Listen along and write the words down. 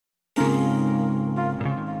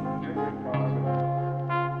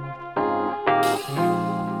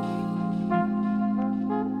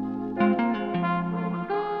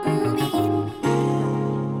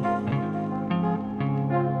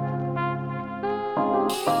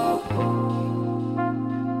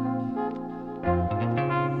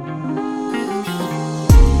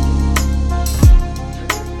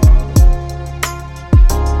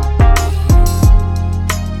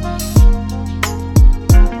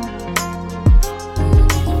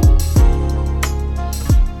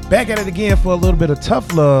Back at it again for a little bit of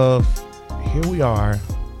tough love. Here we are.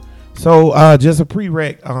 So just a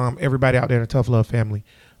pre-rec, everybody out there in the Tough Love family.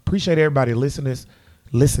 Appreciate everybody listening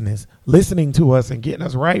to us and getting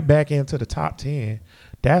us right back into the top 10.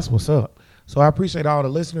 That's what's up. So I appreciate all the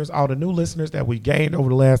listeners, all the new listeners that we gained over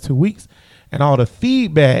the last 2 weeks, and all the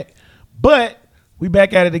feedback. But we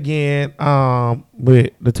back at it again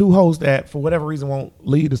with the two hosts that, for whatever reason, won't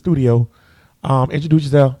leave the studio. Introduce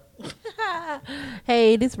yourself.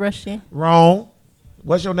 Hey, this Russian. Wrong.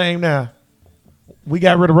 What's your name now? We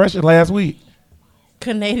got rid of Russian last week.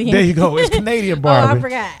 Canadian. There you go. It's Canadian Barbie. Oh, I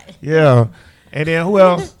forgot. Yeah. And then who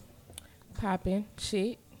else? Popping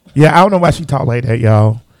shit. Yeah, I don't know why she talk like that,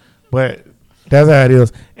 y'all. But that's how it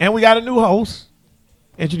is. And we got a new host.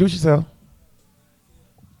 Introduce yourself.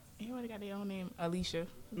 Everybody got their own name. Alicia.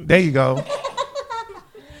 There you go.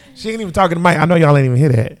 She ain't even talking to Mike. I know y'all ain't even hear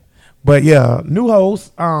that. But yeah, new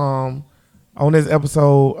host on this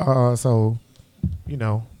episode. So, you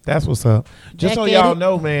know, that's what's up. Just so y'all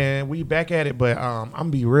know, man, we back at it. But I'm going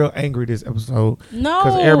to be real angry this episode. No,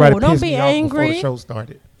 because everybody don't pissed be me off angry. before the show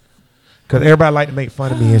started. Because everybody like to make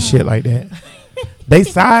fun of me and shit like that. They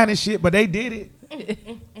signed and shit, but they did it.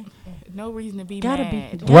 No reason to be Gotta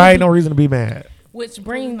mad. be. Right? No reason to be mad. Which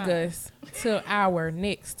brings us to our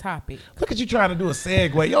next topic. Look at you trying to do a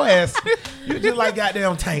segue. Your ass, you just like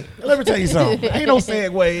goddamn Tank. Let me tell you something. Ain't no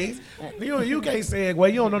segues. You can't segue.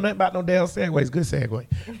 You don't know nothing about no damn segues. Good segue.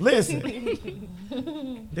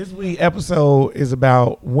 Listen. This week's episode is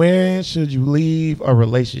about when should you leave a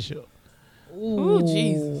relationship. Ooh,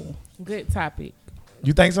 Jesus. Good topic.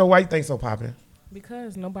 You think so? Why you think so, Poppin'?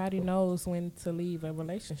 Because nobody knows when to leave a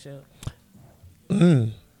relationship.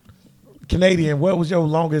 Canadian, what was your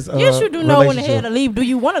longest Yes, you do know when the hell relationship? to leave. Do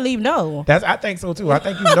you want to leave? No. I think so too. I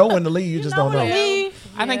think you know when to leave. You just don't know. when to leave.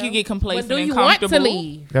 I think you get complacent But do and you want comfortable. to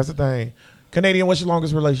leave? That's the thing. Canadian, what's your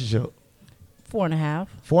longest relationship? 4.5.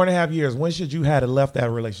 4.5 years. When should you have left that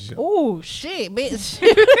relationship? Oh, shit, bitch.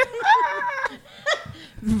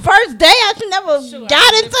 First day, I should never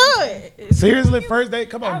got into it. Seriously, first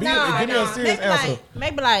date? Come on, give me a serious maybe answer.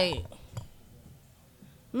 Maybe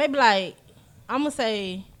like, I'm going to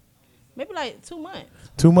say, maybe like 2 months.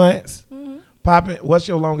 2 months? Mm-hmm. Poppin', what's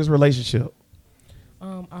your longest relationship?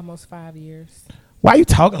 Almost 5 years. Why you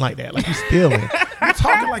talking like that? Like you stealing. You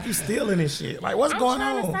talking like you stealing and shit. Like what's going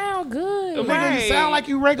Trying to on? sound good. Nigga, you sound like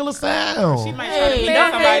you regular sound. She might try to Hey, beat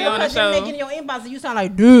up somebody on the because you're show. making your inbox and you sound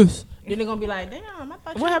like this. Then they're going to be like, damn, I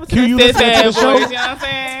thought What happened Q, to you the listening to sad the voice? show? You know what I'm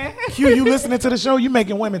saying? Q, you listening to the show? You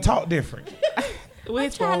making women talk different.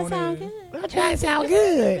 Which trying to one sound is? good. I'm trying to sound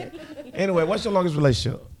good. Anyway, what's your longest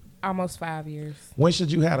relationship? Almost 5 years. When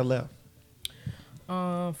should you have left?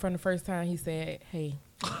 From the first time he said, hey.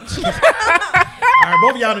 All right,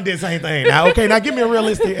 both of y'all done did the same thing. Now, okay, now give me a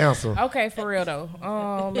realistic answer. Okay, for real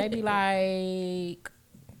though. Maybe like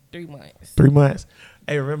 3 months. 3 months.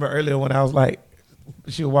 Hey, remember earlier when I was like,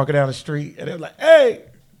 she was walking down the street and they was like, hey,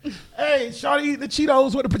 shawty eating the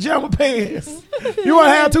Cheetos with the pajama pants. You want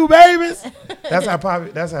to have 2 babies? That's how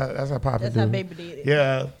Poppy. That's how Poppy. That's do. how baby did it.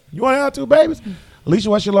 Yeah. You want to have 2 babies? Alicia,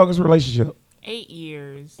 what's your longest relationship? 8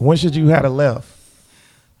 years. When should you have left?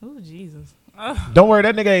 Oh, Jesus. Don't worry,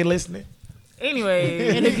 that nigga ain't listening.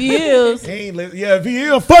 Anyway. And if he is, He ain't listening. Yeah, if he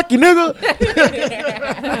is, fuck you, nigga.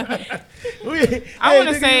 I want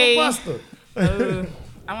to nigga, say. you a buster.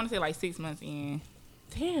 I want to say like 6 months in.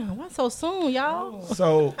 damn, why so soon, y'all?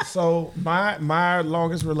 So my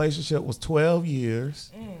longest relationship was 12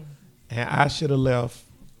 years, and I should have left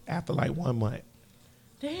after like 1 month.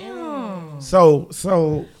 Damn. So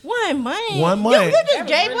 1 month. 1 month.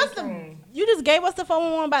 You just gave us the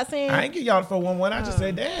 411 about saying. I ain't get y'all for 1 month. I just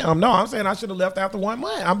said, damn. No, I'm saying I should have left after 1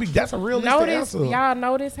 month. That's a realistic answer. Y'all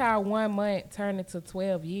notice how 1 month turned into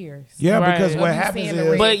 12 years. Yeah, Right. because what You happens seeing the is,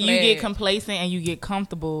 red But you get flag. complacent and you get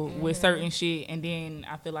comfortable with certain shit. And then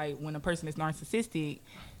I feel like when a person is narcissistic,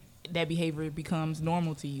 that behavior becomes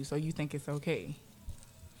normal to you. So you think it's okay.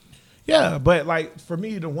 yeah, but like for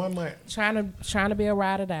me, the 1 month. Trying to be a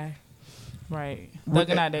ride or die. Right.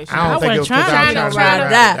 Looking at that shit. I don't think it was 'cause I was trying trying to to ride or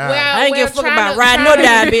die. Well, I ain't give a fuck trying about to- riding no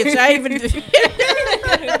trying die, bitch. I even.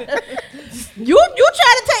 You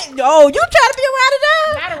try to take? Oh, you try to be a ride or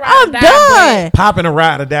die? Not a ride I'm or die, done. Popping a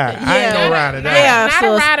ride or die. I ain't Yeah. no ride or die. Yeah. Not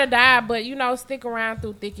so- a ride or die, but stick around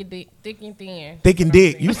through thick and thin. Thick and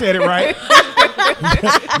dick. You said it right.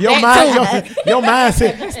 your mind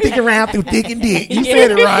said stick around through thick and dick. You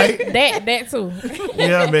said it right. That too.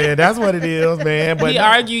 Yeah, man. That's what it is, man. But He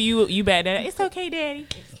argue you bad, Dad. It's okay, Daddy.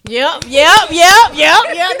 Yep.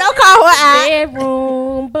 Don't call her out.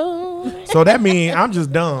 Bedroom, boom. So that means I'm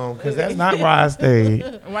just dumb because that's not why I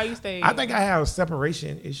stayed. Why you stay? I think I have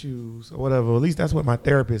separation issues or whatever. At least that's what my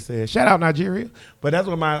therapist said. Shout out Nigeria. But that's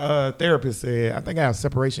what my therapist said. I think I have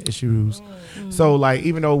separation issues. So like,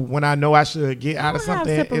 even though when I know I should get out of don't have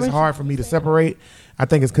something, it's separation. hard for me to separate. I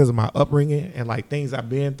think it's because of my upbringing and like things I've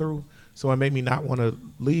been through. So it made me not want to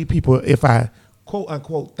leave people if I quote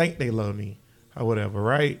unquote think they love me or whatever,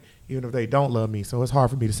 right? Even if they don't love me. So it's hard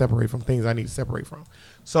for me to separate from things I need to separate from.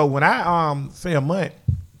 So when I say a month,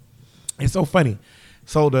 it's so funny.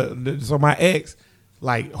 So so my ex,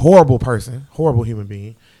 like horrible person, horrible human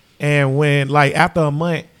being. And when like after a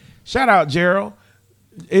month, shout out Gerald.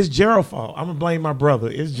 It's Gerald's fault. I'm gonna blame my brother.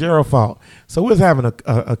 It's Gerald's fault. So we was having a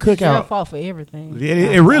Your cookout. fault for everything.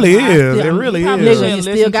 It really is. It really probably is. Nigga, shouldn't you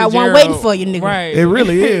still listen got to one Gerald. waiting for you, nigga. Right. It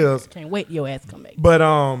really is. Can't wait till your ass come back. But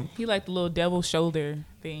He like the little devil shoulder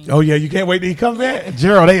thing. oh yeah, you can't wait till he comes back.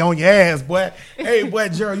 Gerald, they on your ass, boy. Hey, boy,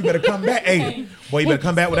 Gerald, you better come back. Hey, boy, you better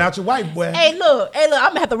come back without your wife, boy. Hey, look, I'm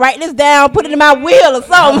gonna have to write this down, put it in my will or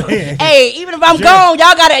something. Yeah. Hey, even if I'm Gerald. gone,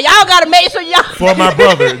 y'all gotta make sure y'all. For my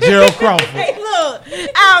brother, Gerald Crawford. Hey, look,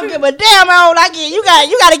 I don't give a damn how old I get. You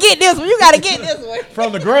gotta get this one. You gotta get this one.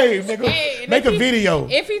 From the grave, nigga. Hey, Make a if he- video.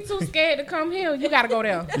 If he too scared to come here, you gotta go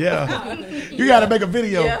there. Yeah. You got to make a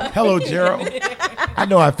video. Hello, Gerald. I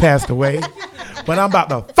know I passed away, but I'm about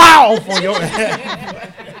to fall for your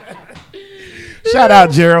ass. Shout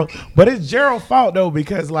out, Gerald. But it's Gerald's fault, though,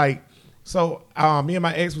 because, like, so me and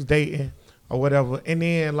my ex was dating or whatever. And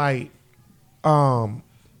then, like, one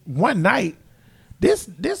night, this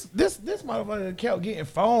motherfucker kept getting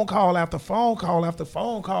phone call after phone call after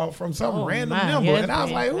phone call from some random my, number. yes, And I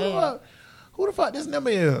was like, man. who the fuck this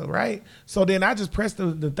number is, right? So then I just pressed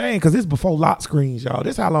the thing because this before lock screens, y'all.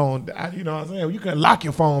 This how long, you know what I'm saying? You couldn't lock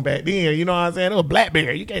your phone back then, you know what I'm saying? It was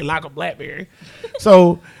BlackBerry. You can't lock a BlackBerry.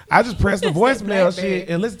 So I just pressed the voicemail shit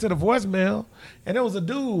and listened to the voicemail, and there was a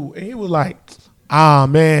dude, and he was like, ah,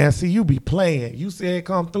 man, see, you be playing. You said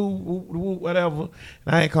come through, whatever,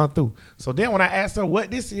 and I ain't come through. So then when I asked her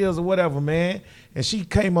what this is or whatever, man, and she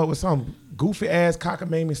came up with some goofy-ass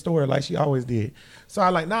cockamamie story like she always did. So I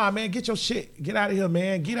like, nah, man, get your shit. Get out of here,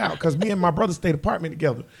 man. Get out. Because me and my brother stayed apartment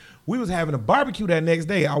together. We was having a barbecue that next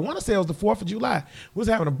day. I want to say it was the 4th of July. We was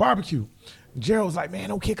having a barbecue. Gerald was like, man,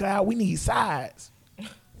 don't kick her out. We need sides.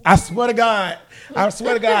 I swear to God.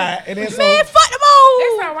 And then so, Man, fuck them all.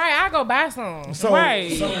 It's all right. I'll go buy some. so,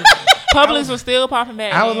 Right. so Publix was still popping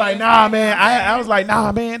back. I was like, nah, man. I was like,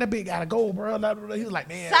 nah, man, that bitch gotta go, bro. He was like,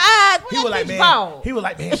 man. Sides. He was like, man. Phone. He was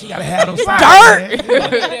like, man, she gotta have those sides. Dirt.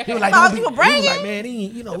 Man. He was like, Phone don't be- you he bring was it? like, man,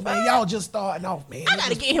 you know, man, y'all just starting off, man. I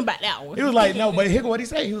gotta get him back that one. He was like, no, but hear what he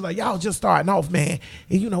said. He was like, y'all just starting off, man.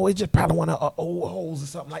 And you know, it's just probably one of old hoes or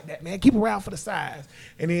something like that, man. Keep around for the size.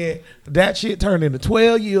 And then that shit turned into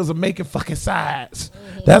 12 years of making fucking sides.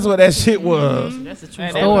 That's what that shit was. That's a true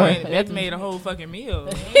At that story. point, that made a whole fucking meal.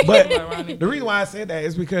 But the reason why I said that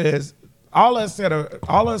is because all of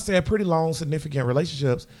us said pretty long, significant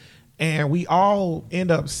relationships, and we all end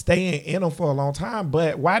up staying in them for a long time.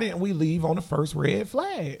 But why didn't we leave on the first red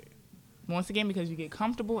flag? Once again, because you get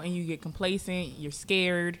comfortable and you get complacent, you're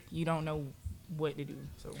scared, you don't know what to do.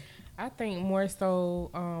 So I think more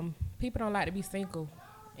so people don't like to be single.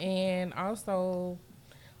 And also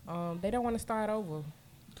they don't want to start over.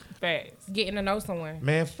 fast. Getting to know someone.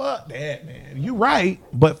 Man, fuck that, man. You right,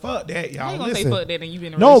 but fuck that, y'all. I ain't gonna Listen. say fuck that and you been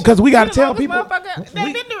in a No, relationship. because we got to You the tell longest people. motherfucker that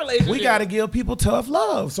been in a relationship. We got to give people tough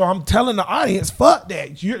love. So I'm telling the audience, fuck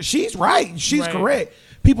that. She's right. She's Right. correct.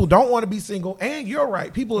 People don't want to be single, and you're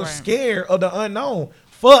right. People are Right. scared of the unknown.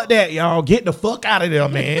 Fuck that, y'all. Get the fuck out of there,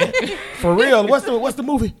 man. For real. What's the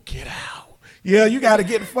movie? Get out. Yeah, you got to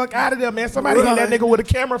get the fuck out of there, man. Somebody hit that nigga with a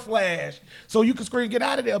camera flash so you can scream, get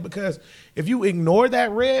out of there. Because if you ignore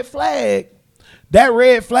that red flag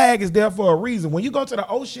is there for a reason. When you go to the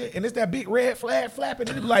ocean and it's that big red flag flapping,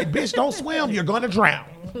 and it's like, bitch, don't swim. You're going to drown.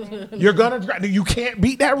 You're going to drown. You can't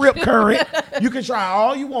beat that rip current. You can try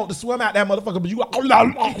all you want to swim out that motherfucker, but you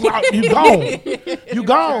gone. You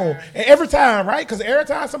gone. And every time, right? Because every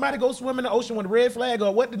time somebody goes swim in the ocean with a red flag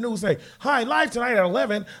or what the news say, High Life tonight at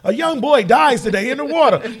 11, a young boy dies today in the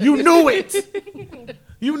water. You knew it.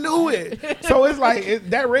 You knew it. So it's like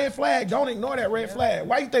that red flag, don't ignore that red flag.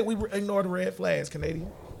 Why you think we ignore the red flags,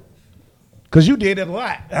 Canadian? Because you did it a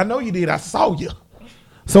lot. I know you did. I saw you.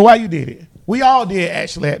 So why you did it? We all did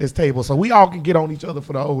actually at this table, so we all can get on each other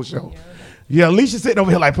for the whole show. Yeah, Alicia sitting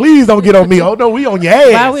over here like, please don't get on me. Oh no, we on your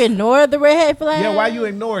ass. Why we ignored the red flag? Yeah, why you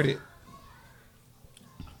ignored it?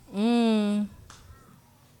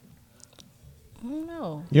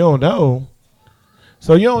 No. You don't know.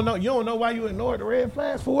 So you don't know why you ignored the red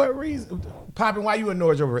flags for what reason? Popping, why you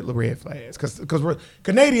ignored your red flags? Because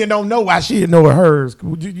Canadian don't know why she ignored hers.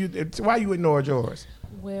 Why you ignored yours?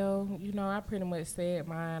 Well, I pretty much said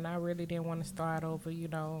mine. I really didn't want to start over, You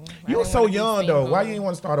were so young though. Why you didn't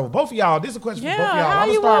want to start over? Both of y'all. This is a question for both of y'all. How I'm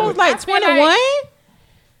you start was with like 21?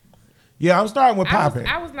 Yeah, I'm starting with Poppin.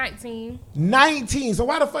 I was 19. 19. So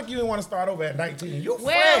why the fuck you didn't want to start over at 19? You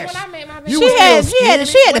fresh. When I met my baby, You She was had still the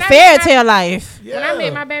skinny. fairy tale life. Yeah. when I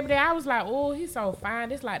met my baby daddy, I was like, oh, he's so fine.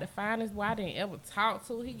 This like the finest boy I didn't ever talk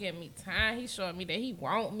to. He gave me time. He showed me that he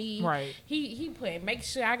want me. Right. He make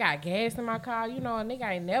sure I got gas in my car. A nigga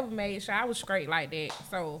ain't never made sure I was straight like that.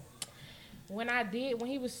 So when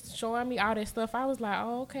he was showing me all that stuff, I was like,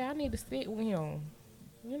 oh, okay, I need to stick with him.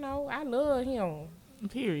 I love him.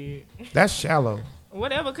 Period. That's shallow.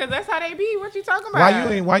 Whatever, because that's how they be. What you talking about?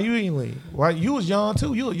 Why you ain't leave? Why you was young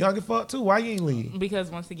too? You was young as fuck too. Why you ain't leave? Because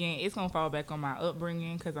once again, it's going to fall back on my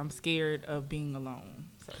upbringing because I'm scared of being alone.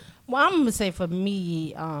 So. Well, I'm gonna say for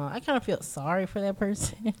me, I kind of feel sorry for that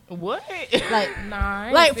person. What?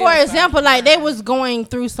 Like for example, like they was going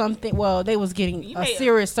through something. Well, they was getting a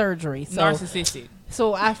serious surgery. So, narcissistic.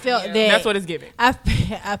 So I felt that that's what it's giving. I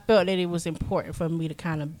felt that it was important for me to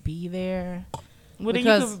kind of be there. Well, then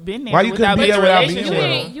you could have been there. Why you couldn't be there without being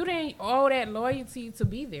there? You didn't owe that loyalty to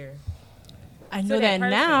be there. I know that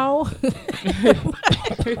now.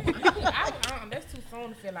 That's too soon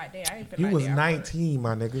to feel like that. I ain't feel You like was that. 19,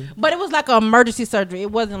 my nigga. But it was like an emergency surgery.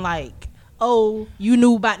 It wasn't like, oh, you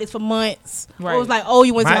knew about this for months. Right. It was like, oh,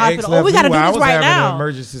 you went to the My ex hospital. Oh, we left got to me do while I this was right having now. an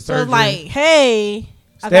emergency So it was surgery. like, hey.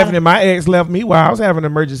 Stephanie, my ex left me while I was having an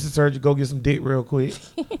emergency surgery. Go get some dick real quick.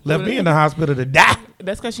 Left me in the hospital to die.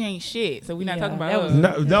 That's because she ain't shit. So we're not talking about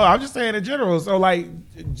that her. No, I'm just saying in general. So like,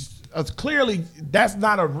 clearly that's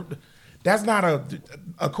not a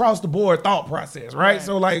across the board thought process, right?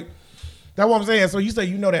 So like, that's what I'm saying. So you say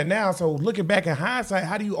you know that now. So looking back in hindsight,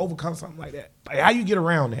 how do you overcome something like that? Like how you get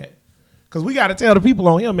around that? Because we got to tell the people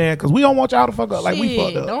on here, man. Because we don't want y'all to fuck up like we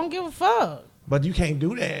fucked up. Don't give a fuck. But you can't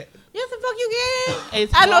do that. Yes, the fuck you can.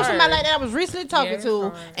 It's I know hard. somebody like that I was recently talking it's to,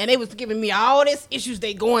 hard. and they was giving me all these issues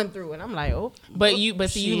they going through, and I'm like, oh. But you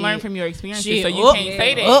learn from your experiences, Shit. so you can't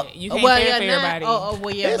say that. You can't say it for everybody.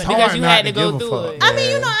 Well, yeah, It's but hard because you not had to go give a through fuck, it. I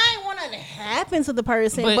mean, man. I ain't want nothing to happen to the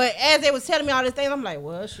person, but as they was telling me all these things, I'm like,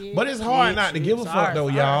 well, shit. But it's hard not to give a fuck sorry, though,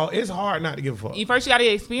 sorry. y'all. It's hard not to give a fuck. You first got to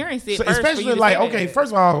experience it, So first for you especially to like, say okay, that.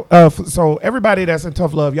 first of all, so everybody that's in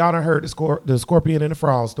tough love, y'all done heard the scorpion and the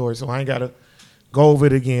frog story, so I ain't gotta go over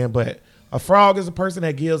it again. But a frog is a person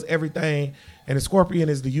that gives everything, and a scorpion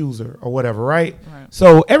is the user or whatever, right?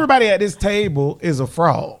 So everybody at this table is a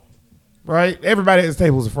frog, right? Everybody at this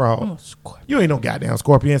table is a frog. You ain't no goddamn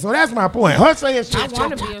scorpion, so that's my point. Her saying I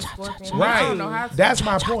want to be a scorpion. I don't know how right, to. that's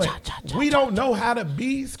my point. We don't know how to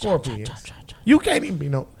be scorpions. You can't even be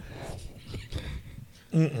no.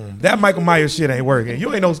 That Michael Myers shit ain't working.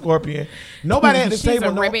 You ain't no scorpion. Nobody at this She's table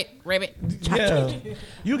a know. ribbit. Yeah.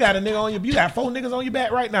 You got a nigga on you got 4 niggas on your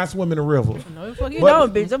back right now swimming in the river. No, the fuck you But-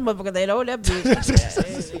 don't, bitch. Them motherfuckers, they know that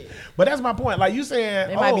bitch. But that's my point. Like you saying,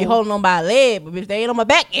 They might be holding on by a leg, but bitch, they ain't on my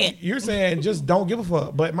back yet. you're saying just don't give a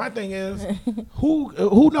fuck. But my thing is,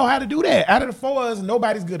 who know how to do that? Out of the 4 of us,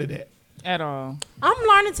 nobody's good at that. At all. I'm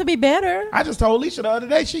learning to be better. I just told Alicia the other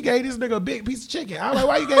day she gave this nigga a big piece of chicken. I was like,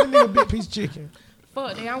 why you gave this nigga a big piece of chicken?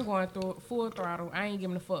 Fuck that. I'm going through full throttle. I ain't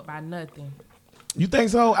giving a fuck by nothing. You think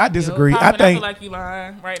so? I disagree. I Poppin', I think feel like you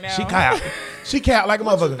lying right now. she count. She count like a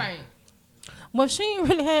What you motherfucker. think? Well, she ain't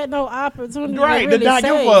really had no opportunity Right, to to really not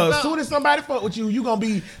give a say. fuck. As soon as somebody fuck with you, you gonna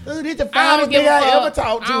be this the I finest don't give nigga a I fuck. ever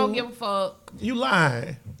talked to. I don't give a fuck. You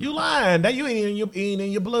lying. You lying. That you ain't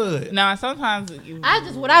in your blood. Nah, sometimes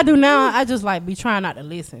What I do now, I just like be trying not to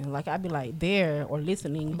listen. Like I be like there or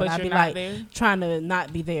listening, but But I you're be not like there? trying to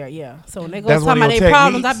not be there. Yeah. So when they go That's talk one of about your their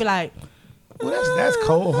problems, I techniques? be like, Well, that's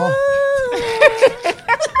cold, huh?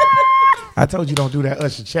 I told you don't do that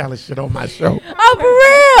Usher challenge shit on my show. oh, for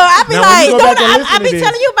real. I be Now, when like, you go back and I listen be to this-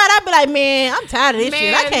 telling you about it. I be like, man, I'm tired of this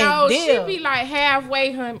shit. I can't deal. She be like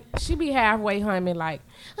halfway humming. She be halfway humming like,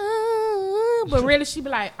 but really she be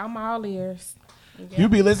like, I'm all ears. You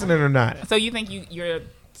be listening or not? So you think you're a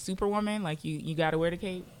superwoman? Like you got to wear the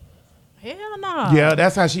cape? Hell no. Yeah,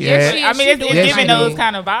 that's how she Yeah, act. she- I mean, it's Yes, giving she those do.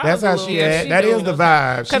 kind of vibes. That's how she act. she That do. is the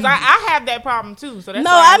vibe. Because She- I have that problem too. So that's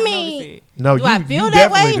No, why I noticed mean- it. no, Do you, I feel you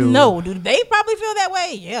that way? definitely do. No. Do they probably feel that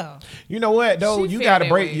way? Yeah. You know what though? She You feel gotta that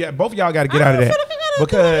break. way. Yeah, both of y'all gotta get I out of don't that feel like I gotta do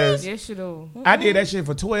because Yes, you do. I did that shit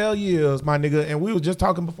for 12 years, my nigga, and we was just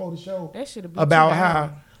talking before the show That should have about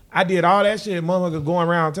how I did all that shit. Motherfuckers going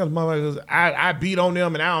around telling motherfuckers I beat on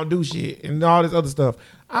them and I don't do shit and all this other stuff.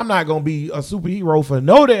 I'm not gonna be a superhero for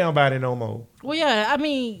no damn body no more. Well, yeah. I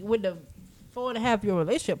mean, with the 4.5-year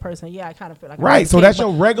relationship person, yeah, I kind of feel like right. So that's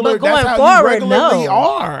your regular. But going that's how forward, you regularly no.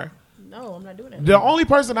 are. No, I'm not doing that. The only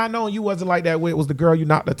person I know you wasn't like that with was the girl you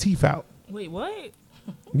knocked the teeth out. Wait, what?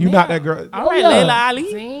 You knocked that girl. All right, Layla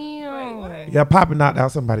Ali. Damn. Yeah, Poppy knocked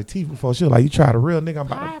out somebody's teeth before. She was like, "You tried a real nigga." I'm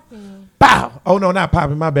about to Popping. bow. Oh no, not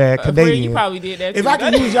Poppy. My bad. Fred, Canadian. you probably did that. If too. I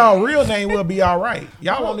can use y'all real name, we'll be all right.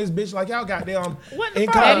 Y'all on this bitch like y'all goddamn What the in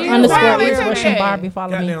fuck? college. Underscore Why they expression do that? Barbie,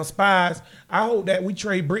 follow me. Goddamn spies. I hope that we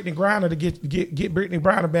trade Brittany Griner to get Brittany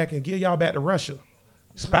Griner back and give y'all back to Russia.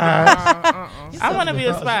 Spies. I want to be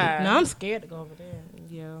a spy. No, I'm scared to go over there.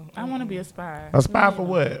 Yeah. I want to be a spy A spy for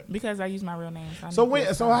what? because I use my real name. So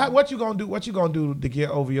what you gonna do? What you gonna do to get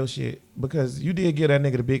over your shit? Because you did give that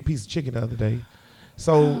nigga the big piece of chicken the other day.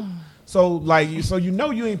 So you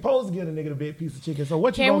know you ain't supposed to give a nigga the big piece of chicken. So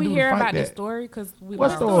what you Can gonna we do hear to fight about that? the story? Because we What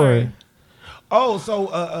learned. story? Oh, so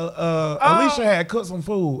Alicia had cooked some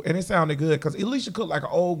food and it sounded good because Alicia cooked like an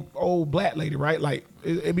old black lady, right? Like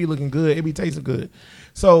it be looking good, it be tasting good.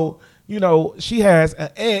 So you know she has an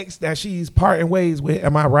ex that she's parting ways with.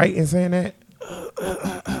 Am I right in saying that?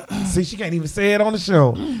 See, she can't even say it on the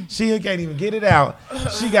show. She can't even get it out.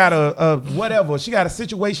 She got a whatever. She got a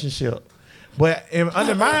situationship. But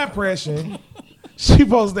under my impression, she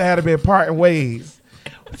supposed to have been parting ways.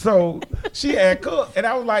 So she had cooked, and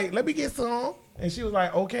I was like, "Let me get some." And she was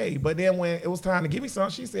like, "Okay." But then when it was time to give me some,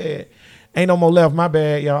 she said, "Ain't no more left. My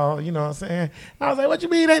bad, y'all." You know what I'm saying? I was like, "What you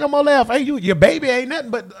mean ain't no more left? Hey, your baby ain't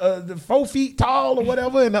nothing but 4 feet tall or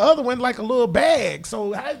whatever, and the other one like a little bag.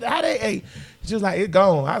 So how they ate?" She was like, "It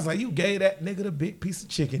gone." I was like, "You gave that nigga the big piece of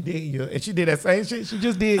chicken, didn't you?" And she did that same shit she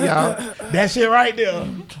just did, y'all. That shit right there.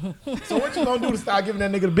 So what you gonna do to start giving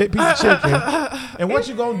that nigga the big piece of chicken? And what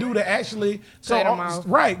you gonna do to actually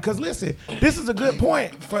right? Because listen, this is a good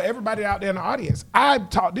point for everybody out there in the audience.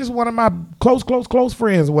 This is one of my close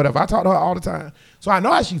friends or whatever. I talk to her all the time. So I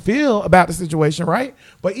know how she feel about the situation, right?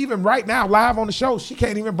 But even right now, live on the show, she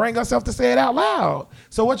can't even bring herself to say it out loud.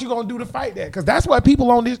 So what you gonna do to fight that? Because that's what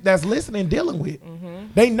people on this that's listening dealing with. Mm-hmm.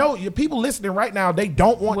 They know your people listening right now. They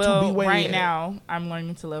don't want to be where right now. I'm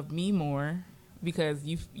learning to love me more because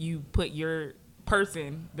you put your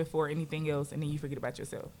person before anything else, and then you forget about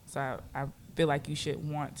yourself. So I feel like you should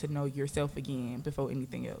want to know yourself again before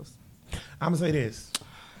anything else. I'm gonna say this.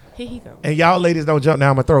 Here he go. And y'all ladies don't jump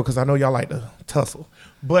down my throat because I know y'all like to tussle.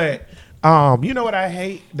 But you know what I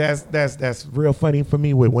hate? That's real funny for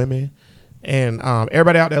me with women. And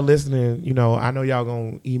everybody out there listening, you know, I know y'all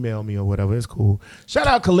gonna email me or whatever. It's cool. Shout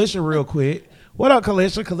out Kalisha real quick. What up,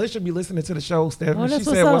 Kalisha? Kalisha be listening to the show, Stephanie. She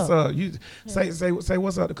said, "What's up?" You say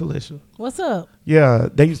what's up to Kalisha. What's up? Yeah,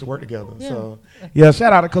 they used to work together. Yeah. So yeah,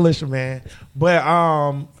 shout out to Kalisha, man. But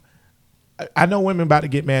I know women about to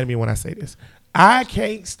get mad at me when I say this. I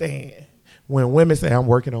can't stand when women say I'm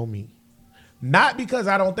working on me. Not because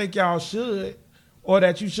I don't think y'all should or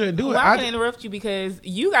that you shouldn't do it. I can interrupt you because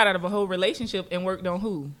you got out of a whole relationship and worked on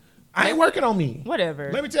who? I ain't working on me.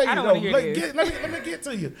 Whatever. Let me tell you. I don't No, wanna hear this. let me get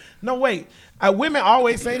to you. No, wait. Women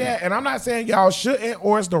always say that, and I'm not saying y'all shouldn't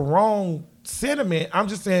or it's the wrong sentiment. I'm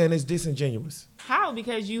just saying it's disingenuous. How?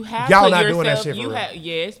 Because you have y'all put not yourself, doing that shit for you real. have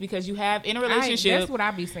yes, because you have in a relationship. That's what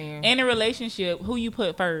I be saying. In a relationship, who you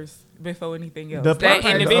put first before anything else? The That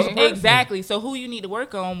person, individual. the other person. Exactly. So who you need to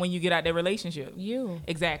work on when you get out that relationship? You.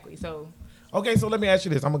 Exactly. So Okay, so let me ask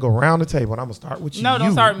you this. I'm gonna go around the table and I'm gonna start with you. no,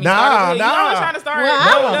 don't start me. Nah, Start nah. You always trying to start. Well,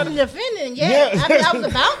 I No. wasn't defending yet. Yeah. I mean, I was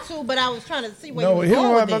about to, but I was trying to see where you No, were here's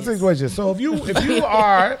going my with this. situation. So if you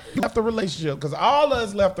are left a relationship, because all of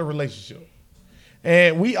us left a relationship,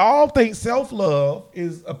 and we all think self-love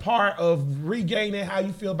is a part of regaining how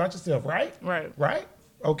you feel about yourself, right? Right. Right?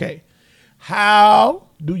 Okay. How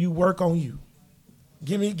do you work on you?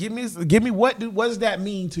 Give me what does that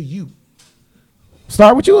mean to you?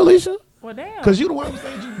 Start with you, Alicia. Well, damn. Because you the one who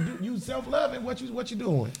said you self-loving. What you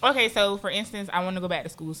doing? Okay, so for instance, I want to go back to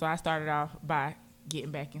school, so I started off by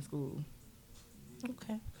getting back in school.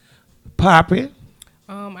 Okay. Popping.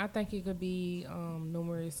 I think it could be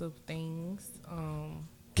numerous of things.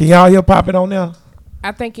 Can y'all hear Popping on there?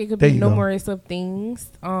 I think it could There be you go. numerous of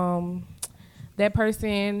things. That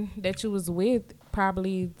person that you was with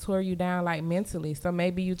probably tore you down like mentally. So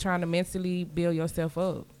maybe you trying to mentally build yourself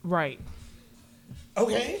up. Right.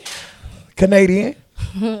 Okay. Canadian.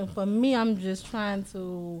 For me, I'm just trying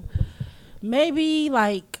to maybe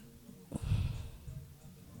like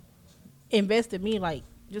invest in me, like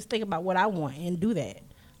just think about what I want and do that.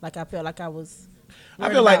 Like I felt like I was. I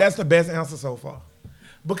feel like that's the best answer so far.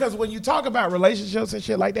 Because when you talk about relationships and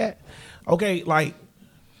shit like that, okay, like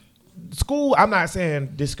school, I'm not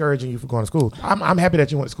saying discouraging you from going to school. I'm happy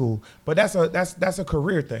that you went to school, but that's a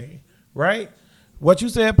career thing, right? What you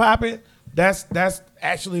said, Poppin', that's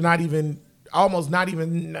actually not even almost not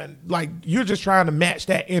even like you're just trying to match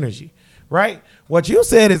that energy. Right? What you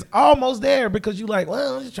said is almost there because you like,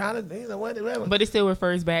 well, I'm just trying to, whatever. But it still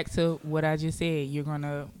refers back to what I just said. You're going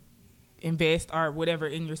to invest or whatever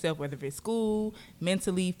in yourself, whether it's school,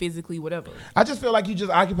 mentally, physically, whatever. I just feel like you just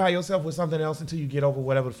occupy yourself with something else until you get over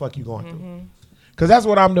whatever the fuck you're going through. Because that's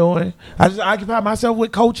what I'm doing. I just occupy myself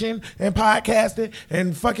with coaching and podcasting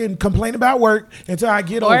and fucking complain about work until I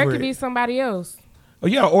get over it. Or it could be somebody else.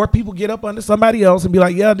 Yeah, or people get up under somebody else and be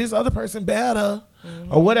like, yeah, this other person better.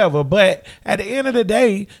 Or whatever, but at the end of the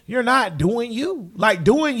day, you're not doing you. Like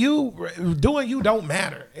doing you don't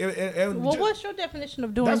matter. Well, what's your definition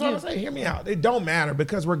of doing you? That's what I'm saying. Hear me out. It don't matter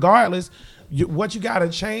because regardless, what you got to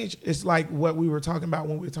change is like what we were talking about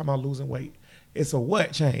when we were talking about losing weight. It's a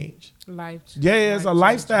what change? Life. Yeah, it's a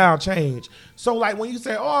lifestyle change. So like when you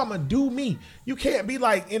say, oh, I'm going to do me, you can't be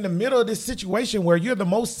like in the middle of this situation where you're the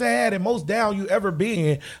most sad and most down you ever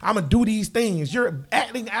been. I'm going to do these things. You're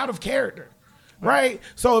acting out of character. Right?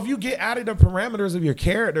 So if you get out of the parameters of your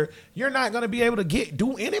character, you're not going to be able to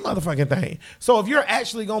do any motherfucking thing. So if you're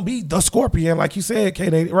actually going to be the scorpion, like you said,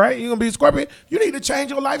 Kate, right? You're going to be a scorpion. You need to change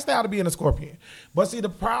your lifestyle to being a scorpion. But see, the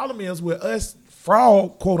problem is with us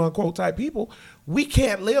fraud, quote unquote, type people, we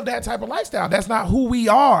can't live that type of lifestyle. That's not who we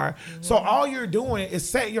are. So all you're doing is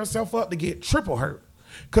setting yourself up to get triple hurt.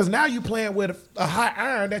 Because now you're playing with a hot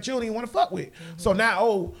iron that you don't even want to fuck with. So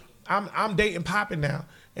now, I'm dating Poppin now.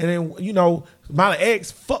 And then, my ex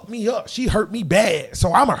fucked me up. She hurt me bad.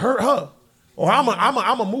 So I'm going to hurt her. Or I'm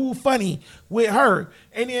a move funny with her.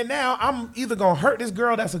 And then now I'm either going to hurt this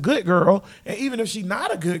girl that's a good girl. And even if she's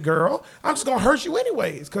not a good girl, I'm just going to hurt you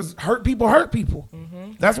anyways. Because hurt people.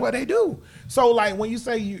 That's what they do. So like when you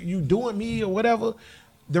say you doing me or whatever,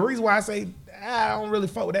 the reason why I say I don't really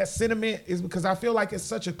fuck with that sentiment is because I feel like it's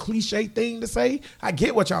such a cliche thing to say. I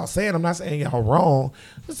get what y'all saying. I'm not saying y'all wrong.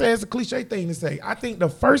 I'm saying it's a cliche thing to say. I think the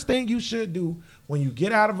first thing you should do when you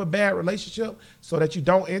get out of a bad relationship so that you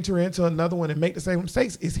don't enter into another one and make the same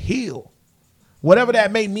mistakes is heal. Whatever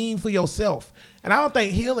that may mean for yourself. And I don't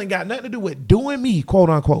think healing got nothing to do with doing me, quote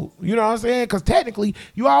unquote. You know what I'm saying? Because technically,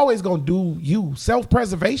 you always going to do you.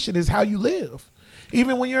 Self-preservation is how you live.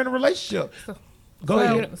 Even when you're in a relationship. Go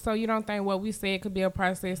ahead. So you don't think what we said could be a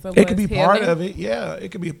process of it could be part of it. Yeah,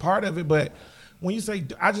 it could be a part of it. But when you say,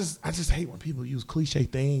 I just hate when people use cliche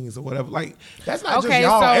things or whatever. Like, that's not just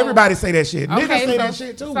y'all. Everybody say that shit. Niggas say that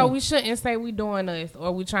shit too. So we shouldn't say we doing us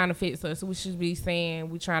or we trying to fix us. We should be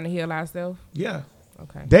saying we trying to heal ourselves. Yeah.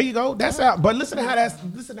 Okay. There you go. That's how. But listen to how it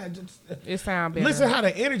sound better. Listen how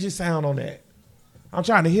the energy sound on that. I'm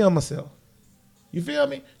trying to heal myself. You feel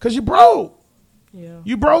me? Because you broke. Yeah.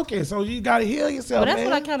 You broke it, so you got to heal yourself. But that's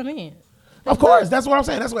what I kind of meant. Of course, that's what I'm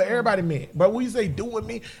saying. That's what everybody meant. But when you say doing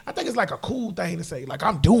me, I think it's like a cool thing to say. Like,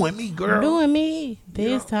 I'm doing me, girl. I'm doing me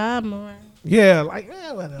this time around. Yeah, like,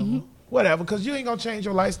 whatever. Mm-hmm. Whatever, because you ain't going to change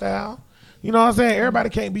your lifestyle. You know what I'm saying? Everybody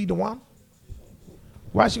can't be the one.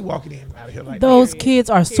 Why she walking in out of here like that? Those kids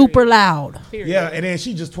are super loud. Yeah, and then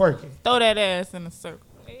she just twerking. Throw that ass in a circle.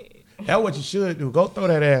 Hey. That's what you should do. Go throw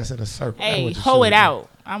that ass in a circle. Hey, hoe it out.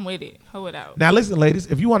 I'm with it. Hoe it out. Now, listen, ladies,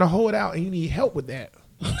 if you want to hoe it out and you need help with that,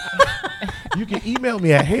 you can email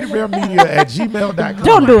me at haterbearmedia@gmail.com.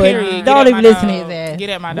 Don't do it. Don't even listen to his ass.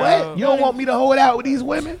 Get at my dog. What? You don't want me to hoe it out with these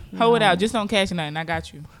women? Hoe it out. Just don't catch nothing. I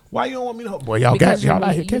got you. Why you don't want me to hoe? Boy, y'all got y'all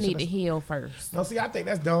out here catching. You need to heal first. No, see, I think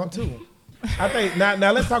that's dumb too. I think now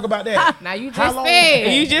let's talk about that. Now you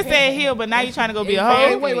just said heal, but now you're trying to go be a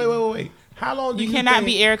hoe. Wait. How long do you cannot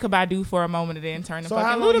be Erykah Badu for a moment and then turn the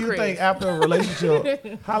fucking ludicrous. So how long you think after a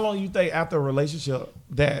relationship? How long you think after a relationship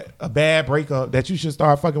that a bad breakup that you should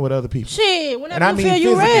start fucking with other people? Shit, whenever you feel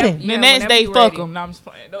you ready. The next day, fuck them. No, I'm just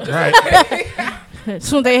playing. Right.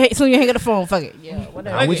 soon you hang up the phone. Fuck it. Yeah,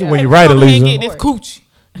 whatever. I'm with you when you right, Alicia. Get this coochie.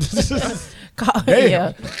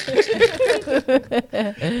 Yeah.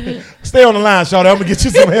 Stay on the line, Shawty. I'm gonna get you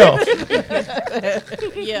some help.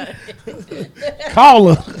 Yeah.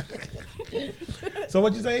 Call her. So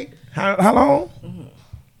what you say? How long?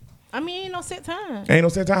 I mean, ain't no set time. Ain't no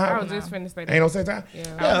set time. I was just finna say that. Ain't no set time.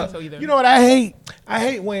 Yeah. I don't think so either. You know what I hate? I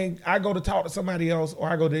hate when I go to talk to somebody else or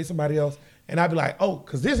I go date somebody else and I be like, oh,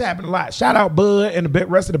 because this happened a lot. Shout out Bud and the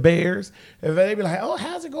rest of the Bears. And they be like, oh,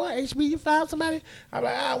 how's it going? HB, you found somebody? I'm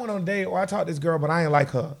like, I went on a date or I talked to this girl, but I ain't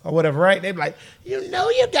like her or whatever, right? They be like, you know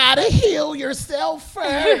you gotta heal yourself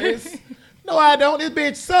first. No, I don't. This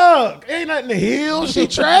bitch suck. Ain't nothing to heal. She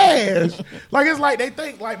trash. Like, it's like they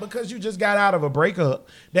think, like, because you just got out of a breakup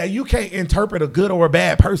that you can't interpret a good or a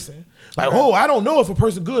bad person. Like, oh, I don't know if a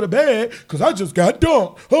person good or bad because I just got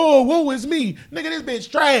dumped. Oh, woe is me. Nigga, this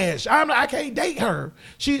bitch trash. I can't date her.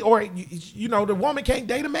 The woman can't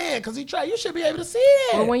date a man because he trash. You should be able to see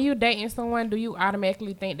it. But when you dating someone, do you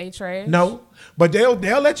automatically think they trash? No, but they'll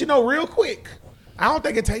let you know real quick. I don't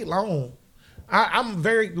think it take long.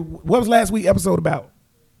 What was last week's episode about?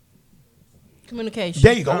 Communication.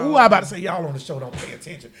 There you go. Ooh, I about to say y'all on the show don't pay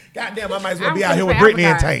attention. Goddamn, I might as well be out here with Brittany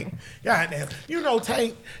and Tank. Goddamn.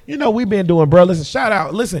 Tank, we've been doing, bro. Listen, shout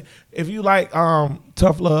out. Listen, if you like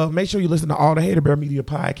Tough Love, make sure you listen to all the Hater Bear Media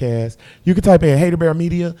podcasts. You can type in Hater Bear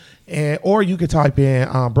Media, or you can type in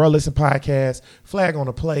Bro Listen Podcast, Flag on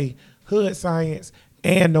the Play, Hood Science,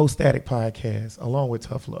 and No Static Podcast, along with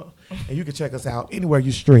Tough Love. And you can check us out anywhere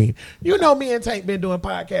you stream. Me and Tank been doing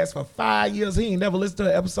podcasts for 5 years. He ain't never listened to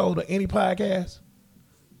an episode of any podcast.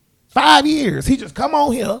 5 years. He just come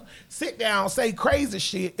on here, sit down, say crazy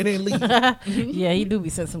shit, and then leave. Yeah, he do be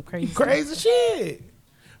saying some crazy shit.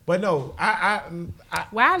 But no, I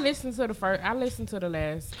listened to the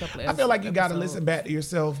last couple of episodes. I feel like you got to listen back to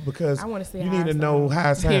yourself because I want to see you need to know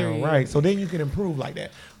how it sounds, right? So then you can improve like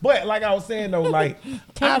that. But like I was saying though, like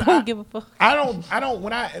I don't give a fuck. I don't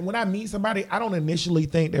when I meet somebody, I don't initially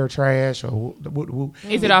think they're trash or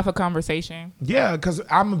Is it off a conversation? Yeah, because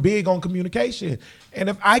I'm big on communication. And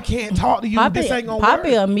if I can't talk to you, this ain't gonna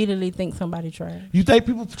Poppy work. Immediately think somebody trash. You think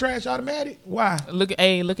people trash automatic? Why? Look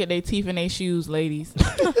at their teeth and their shoes, ladies.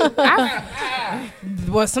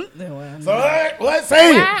 What's Say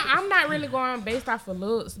it. I'm not really going based off of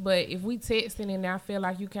looks, but if we texting and I feel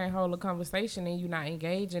like you can't hold a conversation and you're not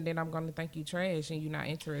engaging, then I'm gonna think you trash and you're not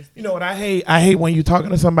interested. You know what I hate? I hate when you're talking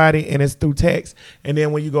to somebody and it's through text, and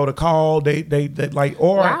then when you go to call, they like,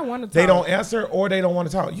 or they don't answer, or they don't want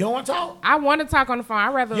to talk. You don't want to talk? I want to talk on the phone.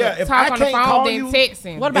 I'd rather if talk I on the can't phone call than you-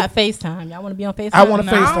 texting. What about FaceTime? Y'all want to be on FaceTime? I want to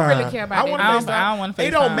No, FaceTime. I don't really care about that. wanna I FaceTime. don't want to FaceTime.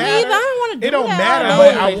 It don't Me matter. either. I don't want to do It don't that. matter, I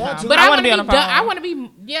but know. I want to. But I I wanna want to be on be the done. phone. I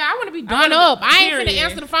want to be done up. I ain't finna Period.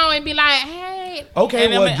 answer the phone and be like, hey. Okay,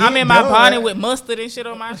 And well, I'm in my bonnet with mustard and shit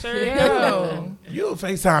on my shirt. Yo. You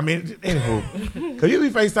FaceTime me, anywho. Cause you be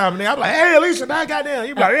FaceTiming me. I'm like, hey, Alicia, now goddamn.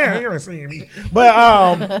 You be like, yeah, you ain't seeing me.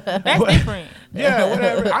 But That's different. Yeah,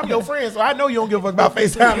 whatever. I'm your friend, so I know you don't give a fuck about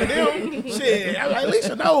FaceTiming them. Shit, I'm like,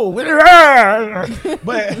 Alicia, no.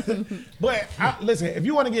 But listen, if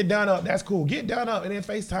you want to get done up, that's cool. Get done up and then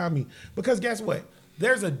FaceTime me. Because guess what?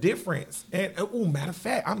 There's a difference. And matter of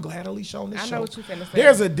fact, I'm glad Alicia on this show. I know what you finna say.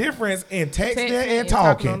 There's a difference in texting and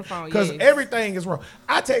talking. on the phone, Because yes. everything is wrong.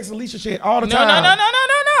 I text Alicia shit all the No. time.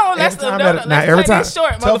 Let's Every time let's not cut every time. this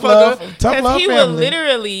short, Tough motherfucker. love Because he will family.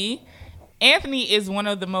 literally. Anthony is one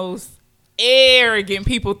of the most arrogant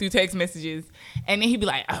people through text messages, and then he'd be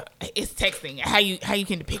like, "It's texting. How you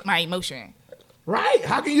can depict my emotion." Right?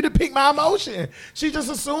 How can you depict my emotion? She just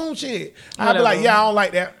assumed shit. I'd be Whatever. like, yeah, I don't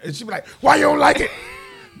like that. And she'd be like, why you don't like it?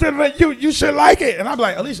 You should like it. And I'm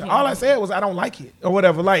like, Alicia, all I said was I don't like it or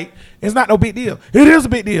whatever. Like, it's not no big deal. It is a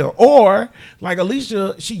big deal. Or like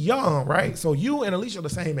Alicia, she young, right? So you and Alicia are the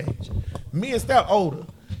same age. Me and Steph older.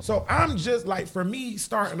 So I'm just like, for me,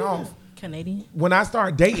 starting off, Canadian. when I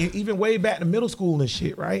started dating, even way back to middle school and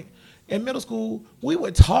shit, right? In middle school, we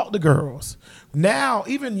would talk to girls. Now,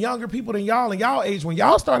 even younger people than y'all and y'all age, when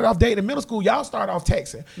y'all started off dating in middle school, y'all started off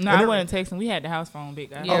texting. No, I wasn't texting. We had the house phone, big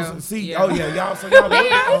guy. Yeah. Y'all. So y'all. Yeah, we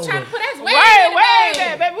trying to put us way Wait,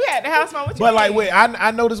 back. baby, we had the house phone. What you But like, mean? wait,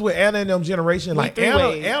 I noticed with Anna and them generation, like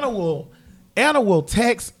three-way. Anna will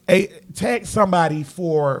text somebody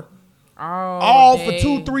for Oh, for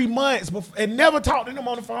 2-3 months and never talk to them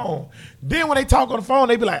on the phone. Then when they talk on the phone,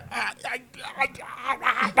 they be like,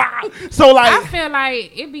 so like, I feel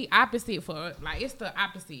like it be opposite for like it's the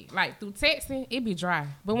opposite. Like through texting, it be dry.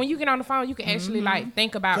 But when you get on the phone, you can actually like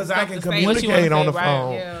think about because stuff I can to say. What you wanna communicate on the say, right?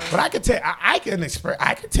 phone, Yeah. but I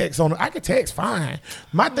can text fine.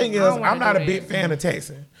 My thing is, don't wanna I'm not do a big that. fan of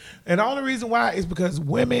texting, and the only reason why is because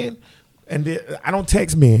women. And I don't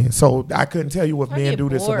text men, so I couldn't tell you if I men get do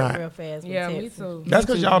this or bored not. real fast with Yeah, me texting. too. That's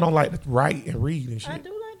because y'all don't like to write and read and shit. I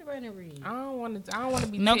do like to write and read. I don't want to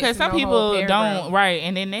be. No, because texting some no people whole paragraph. don't write,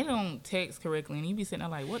 and then they don't text correctly, and you be sitting there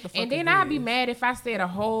like, "What the fuck?" And then is I'd be this? mad if I said a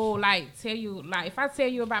whole tell you if I tell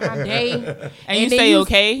you about my day And you then say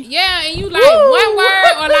okay. Yeah, and you like one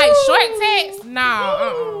word or like short text.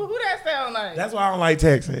 No, Who that sound like? That's why I don't like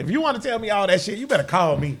texting. If you want to tell me all that shit, you better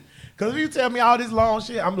call me. Because if you tell me all this long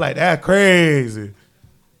shit, I'm like, that's crazy.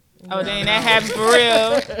 Oh, then that happened for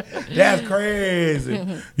real. That's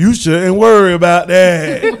crazy. You shouldn't worry about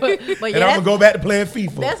that. But And yeah, I'm going to go back to playing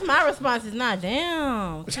FIFA. that's my response. Is not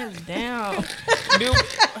down. Down. Dude,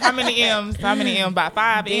 how many M's? About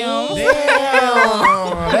 5 M's.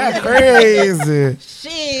 Damn, that's crazy.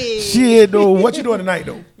 Shit. Shit, though. What you doing tonight,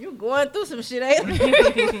 though? You going through some shit,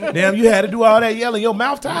 ain't Damn, you had to do all that yelling, your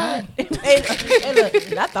mouth tied. hey,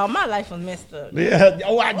 look, I thought my life was messed up. Yeah,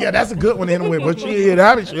 yeah, that's a good one anyway. But shit,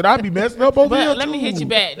 I be messing up over here. But let me hit you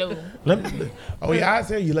back though. Yeah, I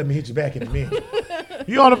said you let me hit you back in a minute.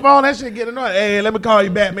 You on the phone, that shit get annoying. Hey, let me call you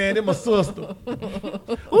back, man. They're my sister.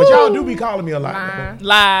 But y'all do be calling me a lot.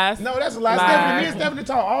 Lies. No, that's a lie. Stephanie, me and Stephanie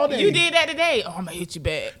talk all day. You did that today. Oh, I'm gonna hit you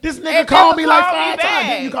back. This nigga called me like 5 times.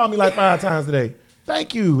 Didn't you call me like 5 times today?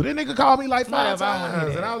 Thank you. This nigga called me like 5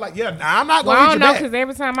 times. And I was like, yeah, I'm not going to hit you back. I don't know, because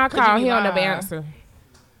every time I call, he don't never answer.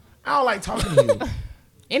 I don't like talking to you.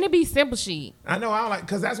 And it be simple shit. I know, I don't like,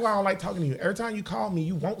 because that's why I don't like talking to you. Every time you call me,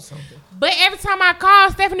 you want something. But every time I call,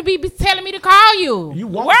 Stephanie be telling me to call you. You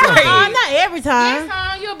want something. Not every time.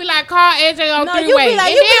 Yes, you'll be like, call AJ on three-way.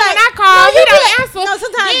 Like, and then when I call, he don't answer. No,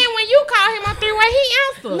 sometimes. Then when you call him on three-way, he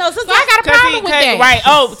answers. No, sometimes. So I got a problem with that. Right.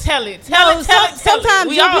 Oh, tell it.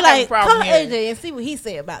 Sometimes you'll be like, call here. AJ and see what he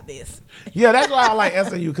said about this. Yeah, that's why I like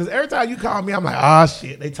answering you. Because every time you call me, I'm like, oh,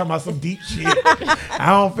 shit. They talking about some deep shit. I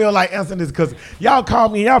don't feel like answering this because y'all call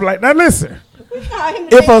me and y'all be like, now listen.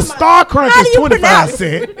 If a Star Crunch is 25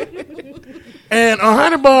 cents and a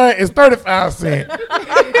honey bun is 35 cents,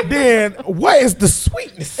 then what is the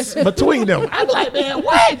sweetness between them? I'm like, man,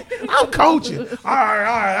 what? I'm coaching. All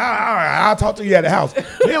right. I'll talk to you at the house.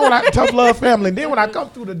 Then when I tough love family, then when I come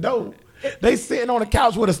through the door, they sitting on the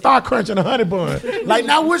couch with a Star Crunch and a honey bun. Like,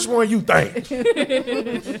 now which one you think? I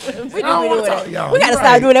don't want to talk to y'all. We got to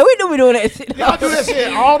stop doing that. We do be doing that shit. Y'all do that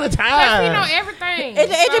shit all the time. You know everything.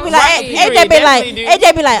 AJ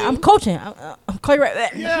be like, I'm coaching. I'm coaching right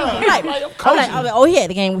back. Yeah. I'm like, oh, he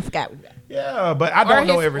had the game. We forgot. Yeah, but I don't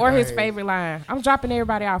know everything. Or his favorite line. I'm dropping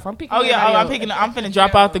everybody off. I'm picking. I'm finna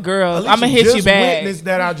drop out the girls. I'm gonna hit you back. Witness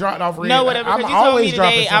that I dropped off. No, whatever. Because you told me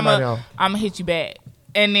today, I'm gonna hit you back.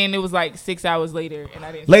 And then it was like 6 hours later, and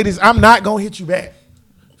I didn't. Ladies, I'm not gonna hit you back.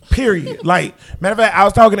 Period. Like, matter of fact, I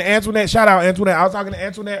was talking to Antoinette. Shout out Antoinette. I was talking to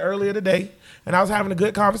Antoinette earlier today, and I was having a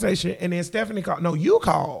good conversation. And then Stephanie called. No, you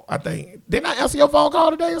called. I think. Didn't I answer your phone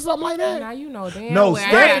call today or something like that? Now you know damn. No,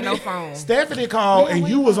 Stephanie. I ain't got no phone. Stephanie called, and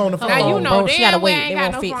you was on the phone. Now you know she damn. gotta wait. I ain't They got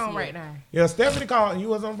won't no fix phone it. right now. Yeah, Stephanie called, and you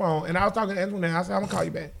was on the phone. And I was talking to Antoinette. I said, I'm gonna call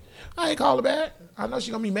you back. I ain't call her back. I know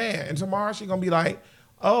she gonna be mad, and tomorrow she gonna be like,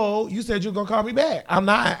 oh, you said you're going to call me back. I'm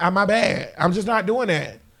not. I'm my bad. I'm just not doing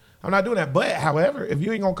that. I'm not doing that. But, however, if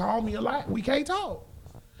you ain't going to call me a lot, we can't talk.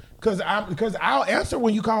 Because I'll answer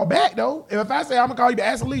when you call back, though. If I say I'm going to call you back,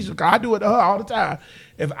 ask Alicia, because I do it to her all the time.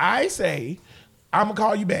 If I say I'm going to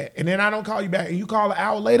call you back, and then I don't call you back, and you call an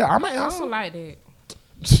hour later, I'm going to I answer. don't like that.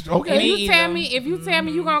 Okay. If you tell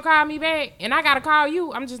me you gonna call me back and I gotta call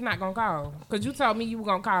you, I'm just not gonna call. Cause you told me you were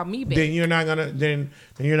gonna call me back. Then you're not gonna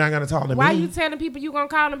talk to me. Why you telling people you gonna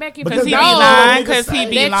call them back? Because he be lying. Because he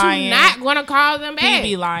be lying. You not gonna call them back.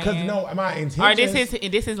 He be lying. Because no, my intention. Or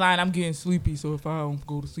this is lying. I'm getting sleepy, so if I don't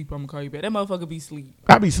go to sleep, I'm gonna call you back. That motherfucker be sleep.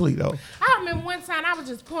 I be sleep though. I remember one time I was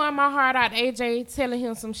just pouring my heart out to AJ, telling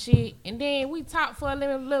him some shit, and then we talked for a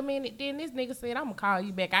little minute. Then this nigga said, "I'm gonna call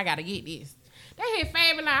you back. I gotta get this." That his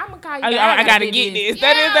favorite line. I'm gonna call you back. I gotta get this.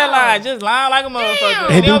 That is that line. Just lying like a motherfucker. It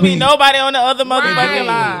There don't be be nobody on the other motherfucking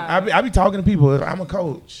line. I be talking to people. I'm a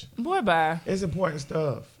coach. Boy, bye. It's important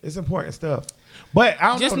stuff. But I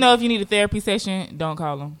don't Just know if you need a therapy session, don't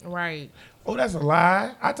call them. Right. Oh, that's a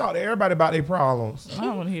lie. I talk to everybody about their problems. I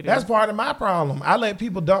don't want to hear that. That's part of my problem. I let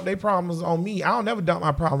people dump their problems on me. I don't never dump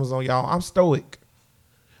my problems on y'all. I'm stoic.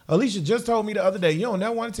 Alicia just told me the other day, you don't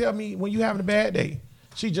never want to tell me when you having a bad day.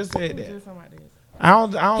 She just said that. I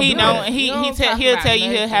don't He'll tell you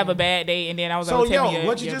nothing. he'll have a bad day, and then I was So gonna tell you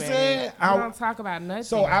what you just said? I don't talk about nothing.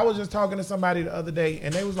 So I was just talking to somebody the other day,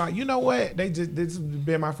 and they was like, you know what? This has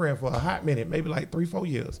been my friend for a hot minute, maybe like 3-4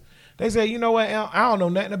 years. They said, you know what, Al, I don't know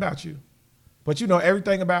nothing about you, but you know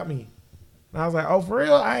everything about me. And I was like, oh, for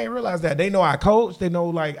real? I ain't realized that. They know I coach. They know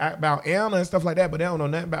like about Anna and stuff like that, but they don't know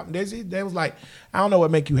nothing about me. They was like, I don't know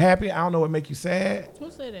what make you happy. I don't know what make you sad.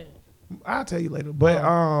 Who said that? I'll tell you later. But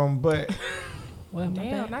Well,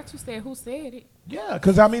 damn, not you said who said it. yeah,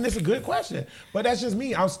 because I mean, it's a good question. But that's just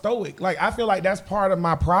me. I'm stoic. Like, I feel like that's part of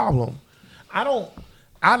my problem.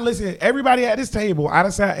 I listen, everybody at this table, I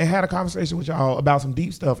just sat and had a conversation with y'all about some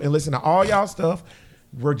deep stuff and listen to all y'all stuff,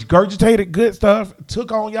 regurgitated good stuff,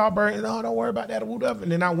 took on y'all burden, oh, don't worry about that, whoop up,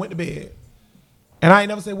 and then I went to bed. And I ain't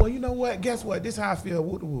never say, well, you know what, guess what, this is how I feel,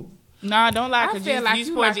 whoop whoop. Nah, don't lie, I because feel like you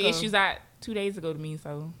you poured like your a- issues out 2 days ago to me,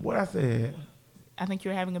 so. What I said? I think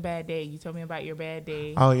you're having a bad day. You told me about your bad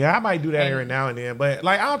day. Oh, yeah, I might do that every now and then. But,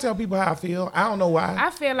 like, I don't tell people how I feel. I don't know why.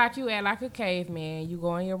 I feel like you act like a caveman. You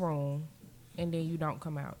go in your room, and then you don't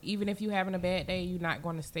come out. Even if you having a bad day, you're not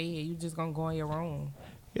going to stay here. You just going to go in your room.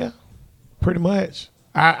 Yeah, pretty much.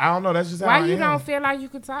 I don't know. That's just how Why I you am. don't feel like you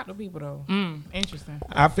could talk to people though? Interesting.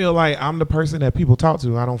 I feel like I'm the person that people talk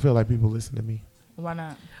to. I don't feel like people listen to me. Why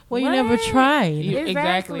not? Well, you never tried.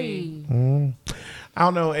 Exactly. I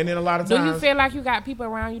don't know. And then a lot of Do times, you feel like you got people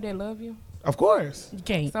around you that love you? of course. You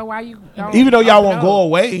can't. So why you don't Even though y'all open won't up? go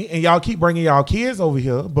away and y'all keep bringing y'all kids over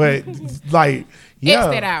here, but like, yeah,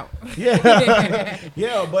 X that out. yeah,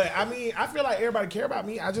 yeah. But I mean, I feel like everybody care about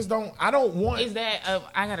me. I just don't. I don't want. Is that?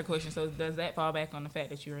 I got a question. So does that fall back on the fact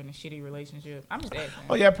that you're in a shitty relationship? I'm just asking.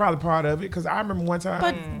 Oh yeah, probably part of it because I remember one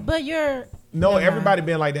time. But you're. No, everybody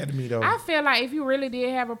been like that to me though. I feel like if you really did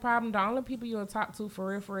have a problem, the only people you'll talk to for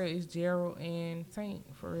real is Gerald and Tank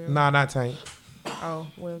for real. Nah, not Tank. Oh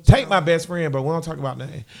well. Tank my best friend, but we don't talk about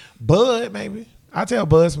nothing. Bud, maybe I tell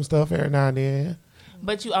Bud some stuff every now and then.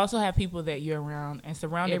 But you also have people that you're around and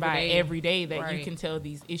surrounded by every day that you Right. can tell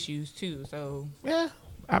these issues to. So Yeah,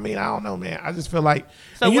 I mean, I don't know, man. I just feel like.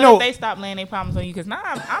 So and what you know, if they stop laying their problems on you? Because now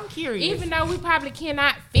I'm curious. Even though we probably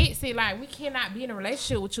cannot fix it, like we cannot be in a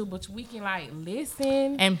relationship with you, but we can like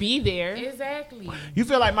listen and be there exactly. you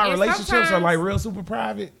feel like my And relationships are sometimes- like real super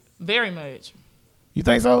private. very much. You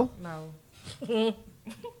think so? No.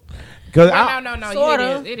 Because No.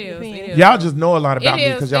 Sorta. It is. y'all just know a lot about It me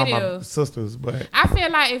is, because y'all it my is. sisters. But I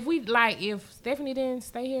feel like if Stephanie didn't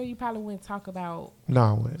stay here, you probably wouldn't talk about no,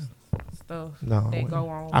 I wouldn't. stuff No, I that wouldn't. go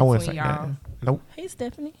on I wouldn't say between y'all. that. Nope. Hey,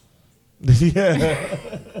 Stephanie. Yeah.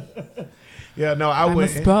 Yeah, no, I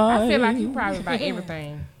wouldn't. I feel like you probably about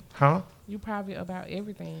everything. Huh? You probably about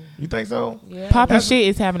everything. You think so? Yeah. Poppin' That's- shit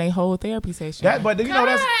is having a whole therapy session. That, but you know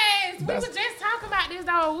that's. We were just talking about this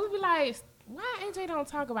though. We be like, why AJ don't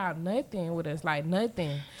talk about nothing with us? Like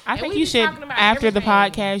nothing. I And think we you be should, talking about after the everything.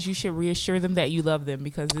 podcast, you should reassure them that you love them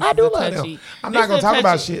because this I is do a love touchy. them. I'm this not gonna is a talk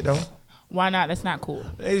about touchy- shit though. Why not? That's not cool.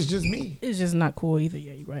 It's just me. It's just not cool either.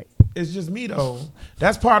 Yeah, you're right. It's just me though.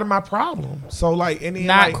 That's part of my problem. So like, and then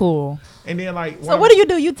Not like, cool. And then like, So what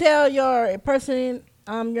do? You tell your person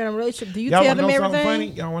you're in a relationship. Do you y'all tell wanna them know something everything?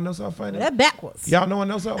 funny? Y'all want to know something funny? That backwards. Y'all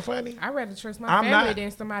know something funny? I rather trust my I'm family not-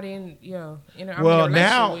 than somebody in Well, a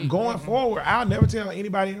now relationship with. going forward, I'll never tell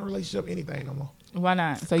anybody in a relationship anything no more. Why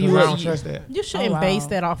not? So 'Cause you I really, don't trust that. You shouldn't Oh, wow. base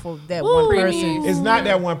that off of that Ooh. one person. It's not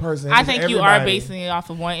that one person. I It's think you are everybody. basing it off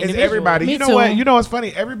of one It's individual. everybody. Me You know too. what? You know what's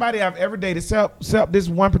funny? Everybody I've ever dated, except this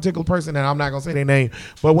one particular person, and I'm not gonna say their name.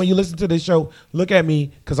 But when you listen to this show, look at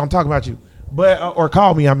me because I'm talking about you. But or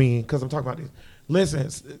call me. I mean, because I'm talking about this. Listen,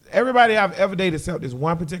 everybody I've ever dated, except this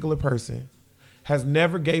one particular person, has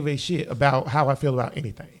never gave a shit about how I feel about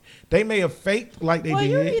anything. They may have faked like they Well,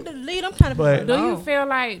 you did. need to lead them kind of But- people Do you alone.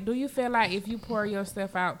 feel like if you pour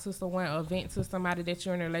yourself out to someone or vent to somebody that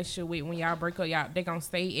you're in a relationship with, when y'all break up, they gonna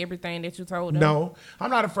say everything that you told them? No, I'm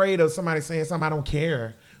not afraid of somebody saying something I don't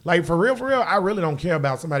care. Like for real, I really don't care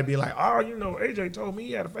about somebody being like, oh, you know, AJ told me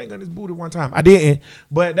he had a finger in his booty one time. I didn't,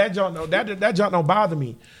 but that junk don't bother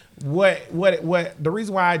me. What the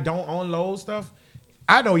reason why I don't unload stuff,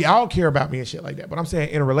 I know y'all care about me and shit like that, but I'm saying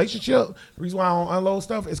in a relationship, the reason why I don't unload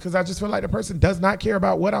stuff is because I just feel like the person does not care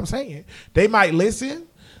about what I'm saying. They might listen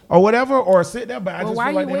or whatever or sit there, but I Well, just why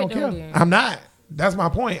feel like you they don't with care. them then? I'm not. That's my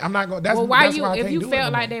point. I'm not going. That's Well, why that's you? why I If can't you do it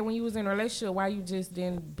felt no like more. that when you was in a relationship, why you just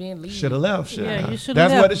didn't leave? Should have left. Yeah, you shoulda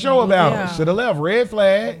That's left. what the show about. Yeah. Should have left. Red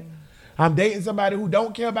flag. I'm dating somebody who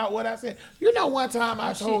don't care about what I said. You know, one time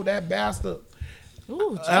I told that bastard,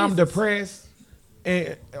 Ooh, I'm Jesus. depressed,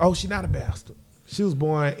 and she not a bastard. She was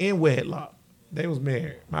born in wedlock. They was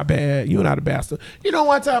married. My bad. You not a bastard. You know,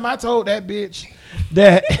 one time I told that bitch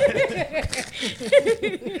that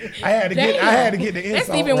I had to get the insult. That's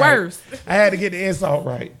even right. worse. I had to get the insult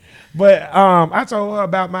right. But I told her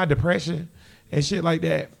about my depression and shit like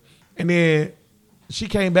that. And then she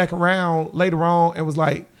came back around later on and was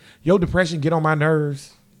like, your depression get on my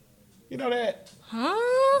nerves. You know that?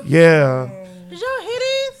 Huh? Yeah. Did y'all hear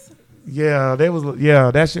this? Yeah,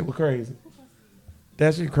 that shit was crazy.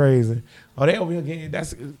 That shit crazy. Oh, they over here getting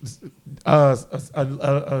that's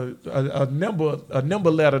a number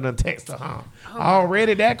letter than text her, huh?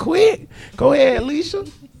 Already that quick? Go ahead, Alicia.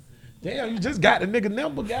 Damn, you just got the nigga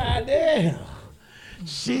number, goddamn.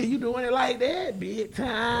 Shit, you doing it like that, big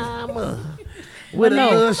time. With a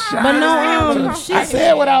little shot. But no, I shit.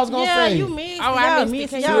 said what I was gonna Yeah, say. you missed. Oh, I y'all missed it.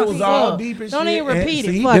 missed. It Y'all was all fuck. deep and Don't shit. even repeat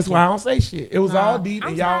See, it. Fuck that's it. why I don't say shit. It was all deep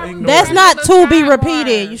and y'all ignored That's it. not to be Sidebar.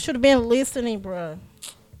 repeated. You should have been listening, bruh.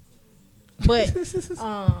 But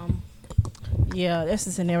yeah, that's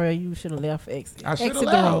the scenario you should have left. Exit. I should have Exit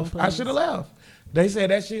the room, left. I please. should have left. They said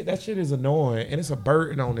that shit is annoying and it's a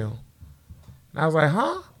burden on them. And I was like,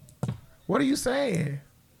 huh? What are you saying?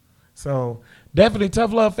 So definitely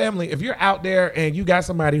Tough Love family. If you're out there and you got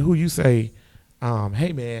somebody who you say,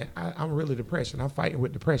 hey man, I'm really depressed. I'm fighting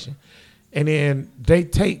with depression. and then they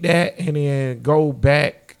take that and then go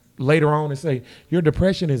back later on and say, your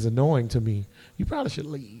depression is annoying to me, you probably should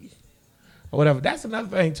leave or whatever. That's another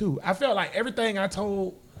thing too. I felt like everything I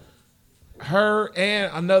told her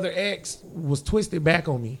and another ex was twisted back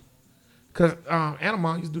on me. Because Anna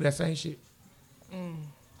Mom used to do that same shit.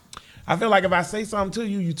 I feel like if I say something to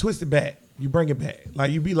you, you twist it back. You bring it back.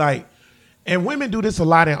 Like, you be like, and women do this a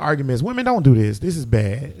lot in arguments. Women don't do this. This is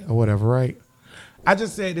bad or whatever, right? I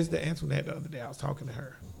just said this to Antoinette the other day. I was talking to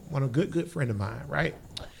her, one of a good friend of mine, right?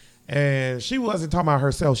 And she wasn't talking about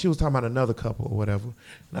herself. She was talking about another couple or whatever.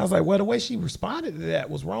 And I was like, well, the way she responded to that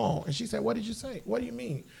was wrong. And she said, what did you say? What do you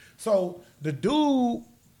mean? So the dude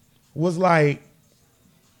was like,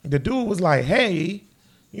 hey,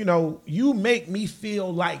 you know, you make me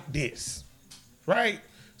feel like this, right?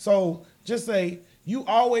 So just say, you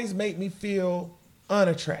always make me feel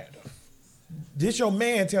unattractive. This your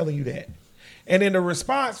man telling you that. And then the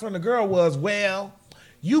response from the girl was, well,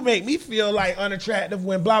 you make me feel like unattractive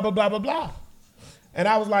when blah, blah, blah, blah, blah. And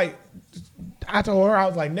I was like, I told her, I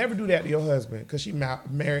was like, never do that to your husband, because she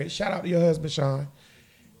married. Shout out to your husband, Sean.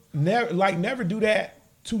 Never do that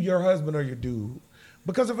to your husband or your dude.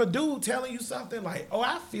 Because if a dude telling you something like, oh,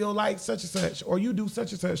 I feel like such and such, or you do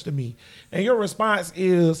such and such to me, and your response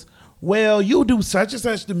is, well, you do such and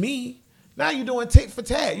such to me, now you're doing tit for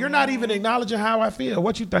tat. You're not even acknowledging how I feel.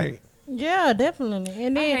 What you think? Yeah, definitely.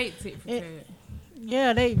 And then, I hate tit for tat.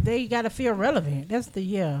 Yeah, they got to feel relevant. That's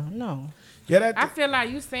no. Yeah, I feel like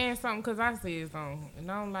you saying something because I said something,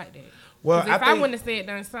 and I don't like that. Well, if I wouldn't have said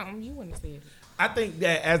done something, you wouldn't have said it. I think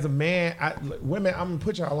that as a man, women, I'm going to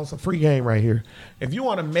put y'all on some free game right here. If you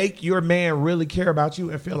want to make your man really care about you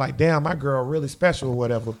and feel like, damn, my girl really special or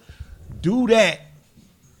whatever, do that.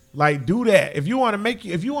 Like, do that. If you want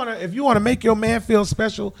to make your man feel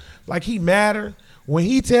special, like he matter, when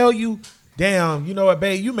he tell you, damn, you know what,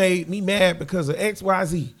 babe, you made me mad because of X, Y,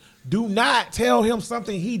 Z. Do not tell him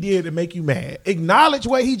something he did to make you mad. Acknowledge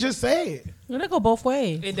what he just said. Well, they go both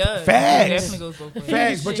ways. It does. Facts. It definitely goes both ways.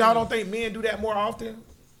 Facts. But y'all don't think men do that more often?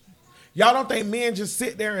 Y'all don't think men just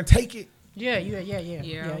sit there and take it? Yeah.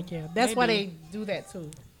 That's why they do that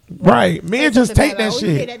too. Right. Men just take that You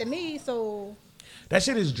shit. say that to me, so That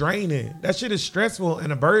shit is draining. That shit is stressful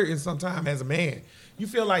and a burden sometimes as a man. You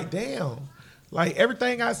feel like, damn, like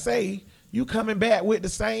everything I say, you coming back with the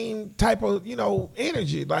same type of,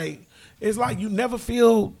 energy. Like, it's like you never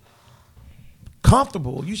feel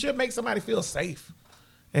comfortable. You should make somebody feel safe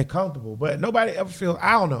and comfortable, but nobody ever feel,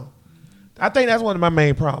 I don't know. I think that's one of my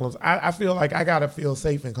main problems. I feel like I got to feel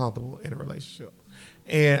safe and comfortable in a relationship.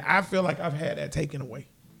 And I feel like I've had that taken away.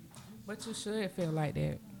 But you should feel like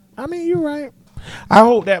that. I mean, you're right. I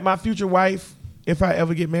hope that my future wife, if I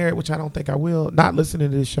ever get married, which I don't think I will, not listening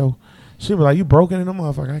to this show, she'll be like, you broken in the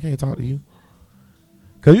motherfucker. I can't talk to you.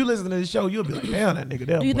 Because you listen to this show, you'll be like, damn, that nigga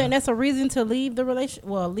there. Do you boy. think that's a reason to leave the relationship?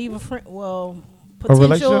 Well, leave a friend. Well, A relationship?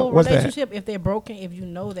 potential What's that? relationship if they're broken. If you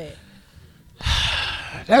know that.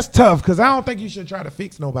 That's tough because I don't think you should try to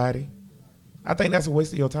fix nobody. I think that's a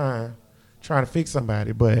waste of your time trying to fix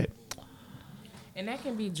somebody. But And that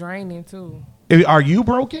can be draining too. are you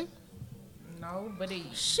broken? No, but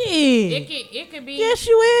Shit. it could be. Yes,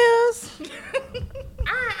 you is.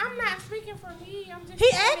 I'm not speaking for me. I'm just.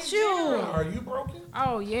 He saying asked in you. general. Are you broken?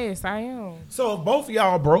 Oh yes, I am. So if both of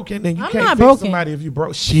y'all broken, then you I'm can't not fix broken. somebody if you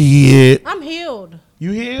broke. Shit. I'm healed.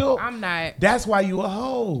 You healed? I'm not. That's why you a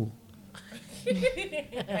hoe.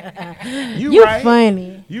 You right.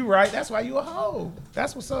 funny. You right. That's why you a hoe.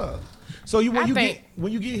 That's what's up. So when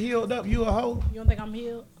you get healed up, you a hoe? You don't think I'm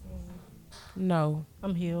healed? No,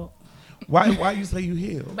 I'm healed. Why you say you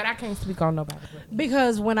healed? but I can't speak on nobody.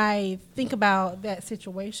 Because when I think about that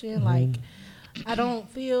situation, like I don't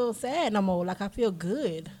feel sad no more. Like I feel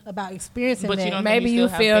good about experiencing But that. you don't Maybe think you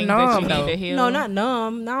still feel have things that numb, you though. need to heal? No, not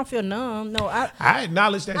numb. No, I don't feel numb. No, I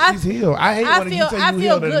acknowledge that I- she's healed. I hate when you say you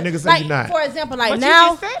healed and the nigga say like, you're not. For example, like But you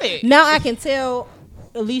now, just said it. now I can tell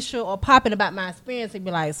Alicia or Poppin about my experience and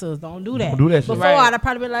be like, sis, don't do that. Don't do that shit. Before Right. I'd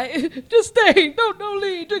probably be like, just stay, don't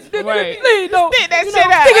leave, just Right. leave, don't Spit that you shit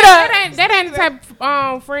know, out. stick it out. That ain't the type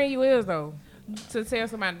of friend you is though. To tell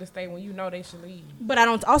somebody to stay when you know they should leave. But I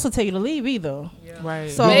don't also tell you to leave either. Right.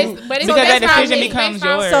 So- But it's because so that that's how decision me- becomes based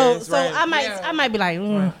on- yours. So right. I might be like,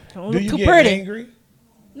 don't Do look you too get pretty. angry?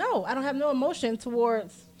 No, I don't have no emotion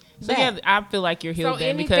towards So that. yeah, I feel like you're So healed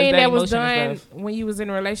then because anything that that was emotion is done left. when you was in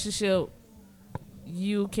a relationship,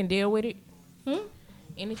 you can deal with it.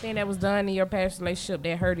 Anything that was done in your past relationship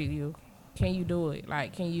that hurted you, can you do it?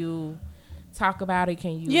 Like, can you talk about it?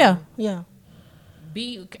 Can you? Yeah.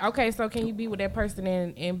 Be okay. So can you be with that person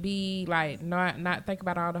and be like not think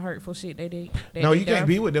about all the hurtful shit they did? No, you can't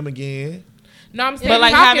be with them again. No, I'm saying, But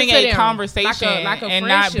like talking having to a them, conversation like a and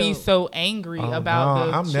not be friendship. so angry Oh, about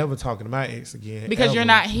no, the I'm never talking to my ex again. because you're ever.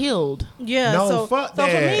 not healed. Yeah. No, so fuck so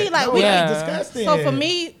that. for me, like no, we, Yeah. that's disgusting. so for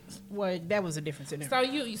me, well, that was a different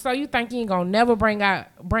scenario. So you think you ain't gonna never bring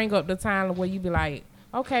up the time where you be like,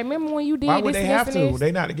 okay, remember when you did why this would they and have this to? and this?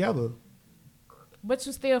 They not together. But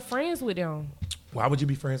you still friends with them. Why would you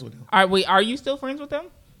be friends with them? Are you still friends with them?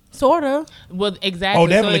 Sorta. Well, exactly. Oh,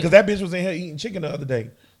 definitely, So because that bitch was in here eating chicken the other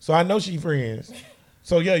day. So I know she friends.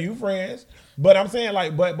 So yeah, you friends. But I'm saying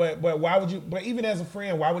like, but why would you? But even as a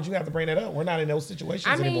friend, why would you have to bring that up? We're not in those situations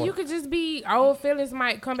I mean, anymore. you could just be old feelings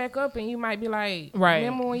might come back up, and you might be like, Right.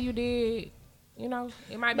 remember when you did? You know,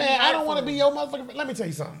 it might be. Man, I don't want to hurtful. be your motherfucker. Let me tell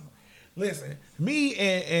you something. Listen, me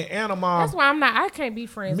and Anna Mom. That's why I can't be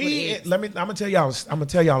friends with Me, it. I'm gonna tell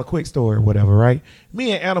y'all a quick story or whatever, right?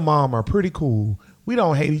 Me and Anna Mom are pretty cool. We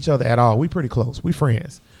don't hate each other at all. We pretty close. We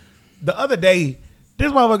friends. The other day,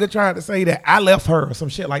 this motherfucker tried to say that I left her or some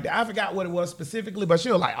shit like that. I forgot what it was specifically, but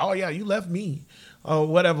she was like, "Oh yeah, you left me." Or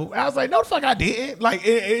whatever. I was like, no, the fuck I didn't. Like,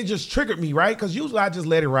 it just triggered me, right? Because usually I just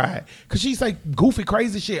let it ride. Because she's like goofy,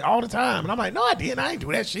 crazy shit all the time. And I'm like, no, I didn't. I ain't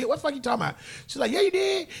do that shit. What the fuck you talking about? She's like, yeah, you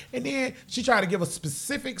did. And then she tried to give a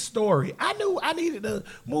specific story. I knew I needed to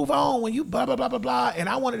move on when you blah, blah, blah, blah, blah. And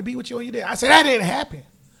I wanted to be with you and you did. I said, that didn't happen.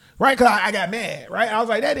 Right? Because I got mad, right? I was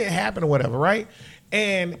like, that didn't happen or whatever, right?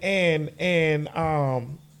 And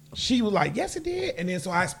she was like, yes, it did. And then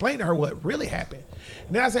so I explained to her what really happened.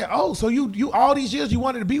 And then I said, oh, so you all these years you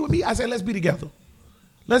wanted to be with me? I said, let's be together.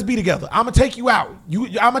 Let's be together. I'm going to take you out.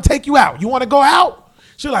 I'm going to take you out. You want to go out?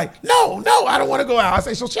 She's like, no, I don't want to go out. I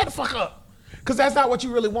say, so shut the fuck up. Because that's not what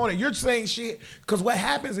you really wanted. You're saying shit. Because what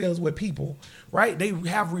happens is with people, right, they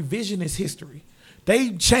have revisionist history.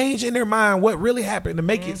 They change in their mind what really happened to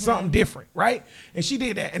make it something different, right? And she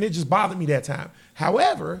did that, and it just bothered me that time.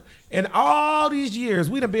 However, in all these years,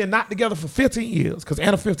 we'd have been not together for 15 years, because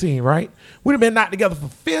Anna 15, right? We'd have been not together for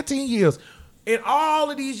 15 years. In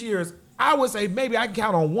all of these years, I would say maybe I can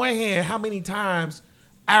count on one hand how many times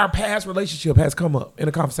our past relationship has come up in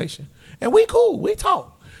a conversation. And we cool, we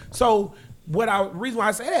talk. So reason why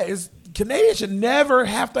I say that is Canadians should never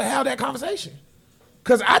have to have that conversation.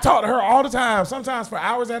 Because I talk to her all the time, sometimes for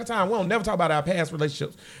hours at a time. We don't never talk about our past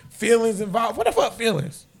relationships. Feelings involved. What the fuck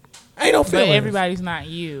feelings? Ain't no feelings. But everybody's not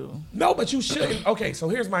you. No, but you shouldn't. Okay, so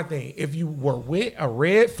here's my thing. If you were with a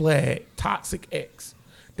red flag, toxic ex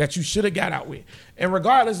that you should have got out with, and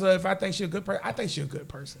regardless of if I think she's a good person, I think she's a good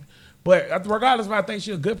person. But regardless if I think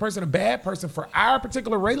she's a good person or bad person, for our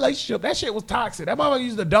particular relationship, that shit was toxic. That motherfucker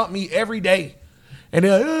used to dump me every day. And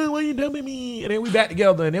then, oh, why you dumping me? And then we back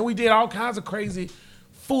together. And then we did all kinds of crazy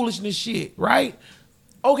foolishness shit, right?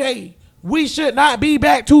 Okay, we should not be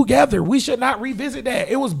back together. We should not revisit that.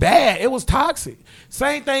 It was bad. It was toxic.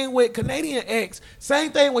 Same thing with Canadian ex.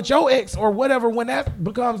 Same thing with your ex or whatever when that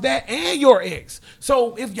becomes that and your ex.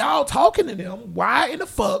 So if y'all talking to them, why in the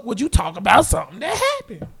fuck would you talk about something that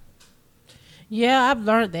happened? Yeah, I've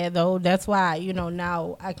learned that though. That's why,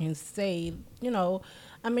 now I can say,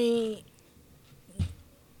 I mean,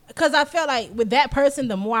 because I felt like with that person,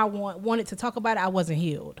 the more I wanted to talk about it, I wasn't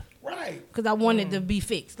healed. Right. Because I wanted to be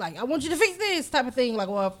fixed. Like, I want you to fix this type of thing. Like,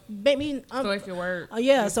 well, maybe. So if it worked.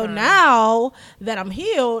 Yeah, so now that I'm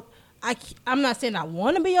healed, I'm not saying I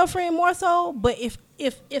want to be your friend more so, but if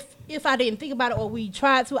I didn't think about it or we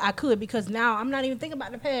tried to, I could, because now I'm not even thinking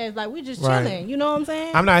about the past. Like, we just chilling. Right. You know what I'm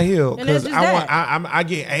saying? I'm not healed And that's because just I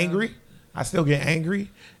get angry. I still get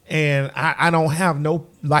angry, and I don't have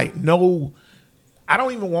I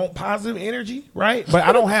don't even want positive energy, right? But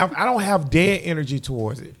I don't have dead energy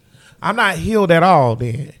towards it. I'm not healed at all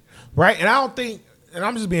then, right? And I don't think, and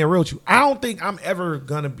I'm just being real with you, I don't think I'm ever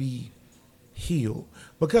gonna be healed,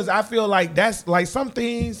 because I feel like that's like some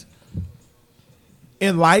things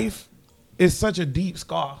in life is such a deep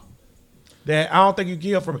scar that I don't think you can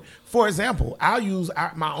heal from it. For example, I'll use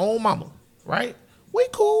my own mama, right? We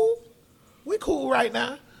cool right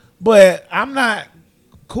now, but I'm not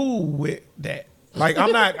cool with that. Like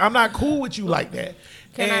I'm not cool with you like that.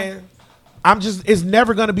 It's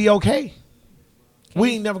never gonna be okay.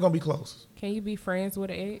 We ain't never gonna be close. Can you be friends with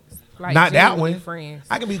an ex? Like, not that genuinely one. Friends.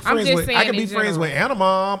 I can be I'm friends just with saying I can in be friends with general. Anna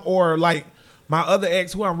Mom, or like my other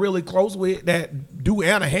ex who I'm really close with that do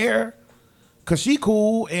Anna hair, cause she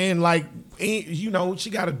cool and like she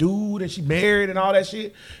got a dude and she married and all that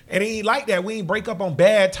shit, and it ain't like that. We ain't break up on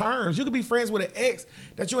bad terms. You could be friends with an ex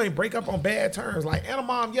that you ain't break up on bad terms. Like Anna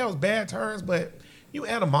Mom, yeah, it was bad terms, but you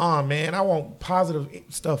Anna Mom, man, I want positive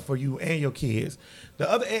stuff for you and your kids. The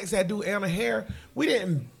other ex that do Anna hair, we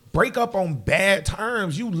didn't break up on bad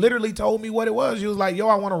terms. You literally told me what it was. You was like, yo,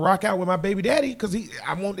 I want to rock out with my baby daddy because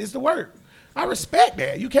I want this to work. I respect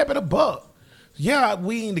that. You kept it a buck. yeah,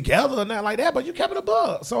 we ain't together or nothing like that, but you kept it a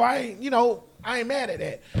bug. So I ain't mad at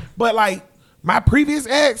that. But like my previous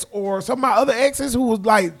ex or some of my other exes who was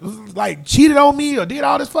like cheated on me or did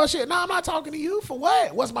all this fuck shit. No, I'm not talking to you for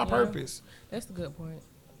what? What's my purpose? That's a good point.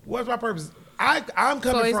 What's my purpose? I'm coming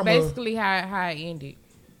So it's from basically how it ended.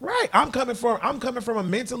 right. I'm coming from a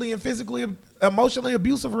mentally and physically, emotionally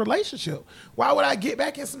abusive relationship. Why would I get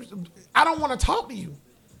back in some? I don't want to talk to you.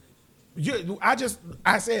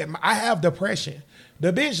 I said I have depression.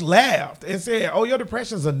 The bitch laughed and said, "Oh, your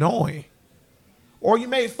depression's annoying," or you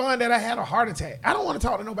made fun that I had a heart attack. I don't want to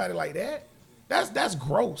talk to nobody like that. That's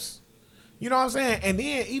gross. You know what I'm saying? And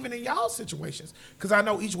then even in y'all situations, because I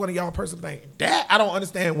know each one of y'all person thing. That I don't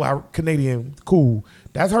understand why Canadian cool.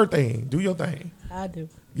 That's her thing. Do your thing. I do.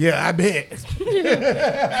 Yeah, I bet.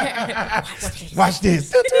 Watch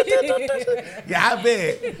this. Yeah,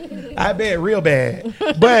 I bet real bad.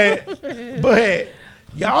 But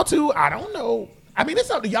y'all two, I don't know. I mean, it's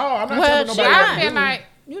up to y'all. I'm not telling nobody. I feel like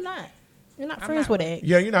you're not friends with that.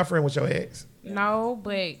 Yeah, you're not friends with your ex. no,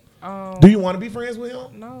 but Do you want to be friends with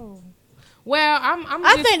him? no. Well,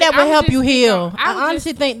 I think that would help you heal. I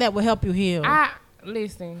honestly think that would help you heal.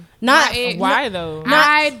 Listen. Not my ex- Why though?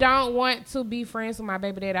 I don't want to be friends with my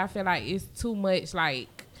baby daddy. I feel like it's too much like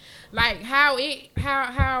how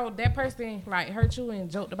that person like hurt you and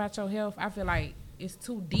joked about your health. I feel like it's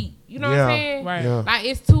too deep. You know what I'm saying? Right. Yeah. Like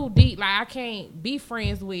it's too deep. Like I can't be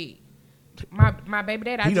friends with my baby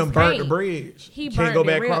daddy. He done burnt the bridge. He Can't burnt go it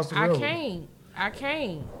back real. across the road. I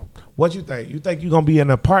can't. What you think? You think you're gonna be in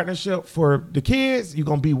a partnership for the kids? You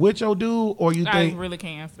gonna be with your dude, or you I think really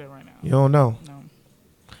can't answer that right now. you don't know? No.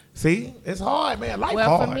 See, it's hard, man. Life Well,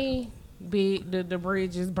 hard. for me, the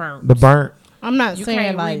bridge is burnt. The burnt. I'm not You saying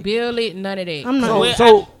can't like rebuild it. None of that. I'm not. Well,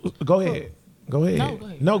 So go ahead. Go ahead. No, go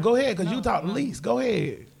ahead. No, go ahead, because you talk the least. Go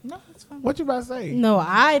ahead. No, it's fine. What you about to say? No,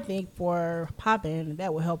 I think for Poppin,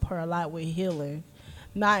 that would help her a lot with healing.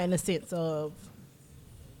 Not in the sense of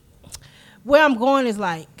where I'm going is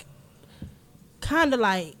like kind of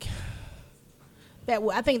like that.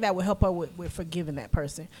 I think that would help her with forgiving that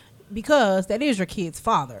person because that is your kid's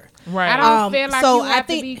father. Right. I don't feel like so you I have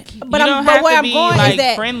think, to be. but you don't but have where to I'm be going like is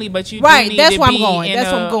that friendly, but you right. do need That's to where I'm be going. in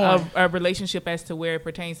That's where I'm going. a relationship as to where it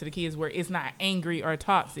pertains to the kids, where it's not angry or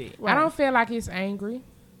toxic. I don't feel like it's angry.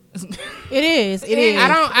 It is. It is. I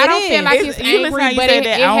don't feel like it's you listen how angry, you but said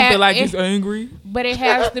that. I don't feel like it's it's angry. But it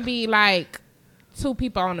has to be like two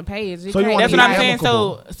people on the page. It So you can't wanna That's be what I'm like- saying.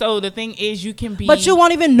 amicable. So the thing is, you can be. But you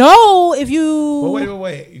won't even know if you. But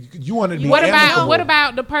wait. You want to be What amicable.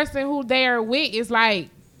 about the person who they're with is like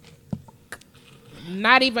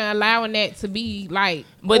not even allowing that to be like.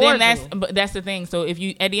 But then cordial. that's the thing. So if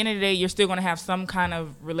you at the end of the day, you're still gonna have some kind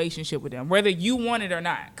of relationship with them, whether you want it or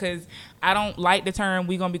not. Because I don't like the term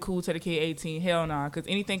 "we gonna be cool till the kid 18." Hell no, because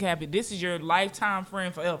anything can happen. This is your lifetime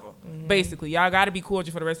friend forever. Basically, y'all got to be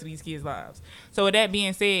cordial for the rest of these kids' lives. So with that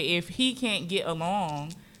being said, if he can't get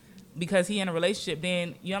along because he in a relationship,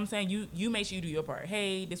 then you know what I'm saying. You make sure you do your part.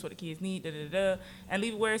 Hey, this is what the kids need. And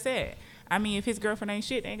leave it where it's at. I mean, if his girlfriend ain't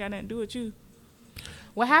shit, they ain't got nothing to do with you.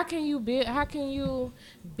 Well, how can you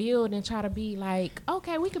build and try to be like,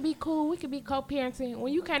 okay, we could be cool, we could be co-parenting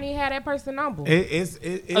when you can't even have that person's number? It's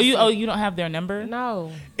You don't have their number?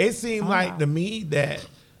 No. It seemed like to me that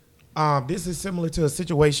this is similar to a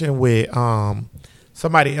situation with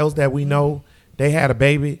somebody else that we know. They had a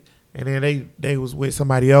baby, and then they was with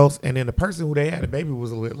somebody else, and then the person who they had a baby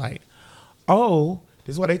was like, oh,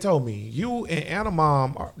 this is what they told me. You and Anna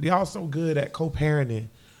mom, y'all so good at co-parenting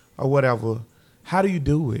or whatever. How do you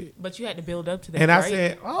do it? But you had to build up to that. And I right?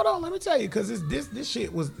 said, hold on, let me tell you, because this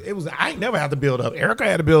shit was I ain't never had to build up. Erica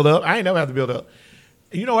had to build up. I ain't never had to build up.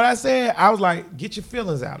 You know what I said? I was like, get your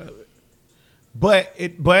feelings out of it. But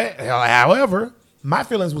however, my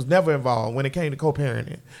feelings was never involved when it came to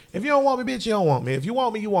co-parenting. If you don't want me, bitch, you don't want me. If you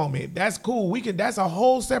want me, you want me. That's cool. That's a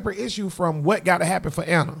whole separate issue from what got to happen for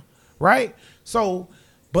Anna, right? So,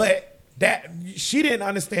 but that she didn't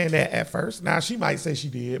understand that at first. Now she might say she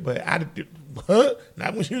did, but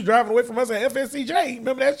not when she was driving away from us at FSCJ.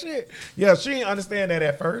 Remember that shit? Yeah, she didn't understand that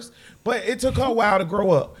at first, but it took her a while to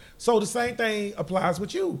grow up. So the same thing applies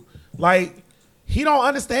with you. Like he don't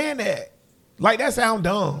understand that. Like that sound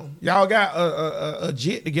dumb. Y'all got a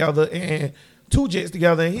jet together and two jets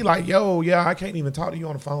together, and he like, yo, yeah, I can't even talk to you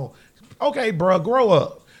on the phone. Okay, bro, grow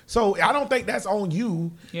up. So I don't think that's on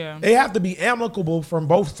you. Yeah. They have to be amicable from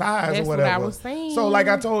both sides That's or what whatever. I was saying. So like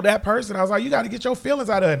I told that person, I was like, you got to get your feelings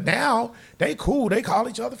out of it. Now they cool. They call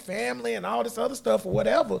each other family and all this other stuff or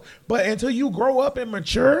whatever. But until you grow up and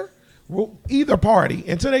mature, either party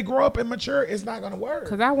until they grow up and mature. It's not gonna work.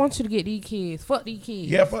 Cause I want you to get these kids. Fuck these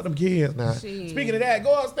kids. Yeah, fuck them kids now. Shit. Speaking of that,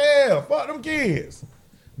 go upstairs. Fuck them kids.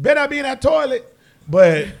 Better not be in that toilet.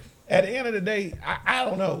 But at the end of the day, I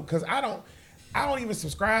don't know, cause I don't even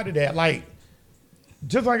subscribe to that. Like,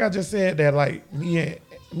 just like I just said that, like me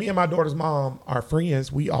and my daughter's mom are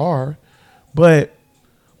friends. We are, but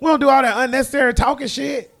we don't do all that unnecessary talking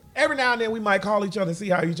shit. Every now and then we might call each other and see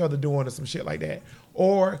how each other doing or some shit like that.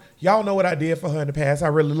 Or y'all know what I did for her in the past. I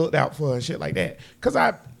really looked out for her and shit like that. Cause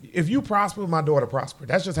if you prosper, my daughter prosper.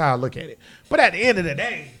 That's just how I look at it. But at the end of the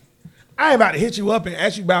day, I ain't about to hit you up and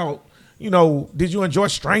ask you about, did you enjoy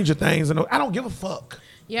Stranger Things? And I don't give a fuck.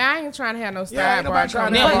 Yeah, I ain't trying to have no Yeah, ain't nobody sidebar.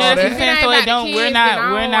 trying to No, have all that's what that. I'm saying. So it don't. We're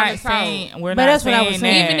not saying. We're But not that's what I saying was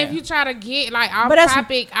saying. that. Even if you try to get like off But that's-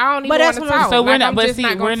 topic, I don't even but want that's to what I'm- talk. So we're Like, not. I'm But just see,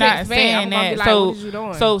 not gonna we're not text back. saying I'm gonna that. be like, what is you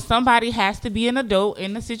doing? So somebody has to be an adult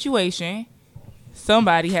in the situation.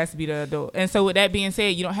 Somebody has to be the adult. And so with that being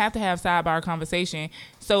said, you don't have to have sidebar conversation.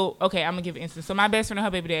 So, okay, I'm going to give an instance. So my best friend and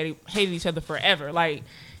her baby daddy hated each other forever. Like,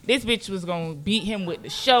 this bitch was going to beat him with the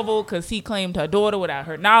shovel because he claimed her daughter without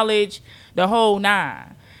her knowledge, the whole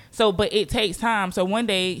nine. So, but it takes time. So one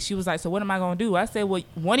day she was like, so what am I going to do? I said, well,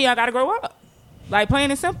 one of y'all got to grow up. Like,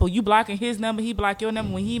 plain and simple. You blocking his number, he block your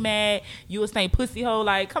number. When he mad, you a stay pussy hole.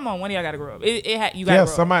 Like, come on, one of y'all got to grow up. You got to grow up.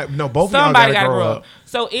 Somebody, no, both Somebody of y'all gotta gotta grow up.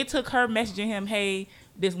 So it took her messaging him, hey,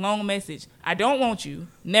 this long message. I don't want you.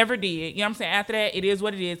 Never did. You know what I'm saying? After that, it is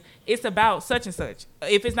what it is. It's about such and such.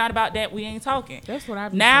 If it's not about that, we ain't talking. That's what I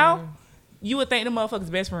be now. saying. You would think the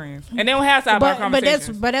motherfuckers best friends, and they don't have sidebar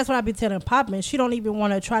conversations. But that's what I be telling Poppin. She don't even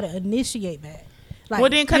want to try to initiate that. Like, well,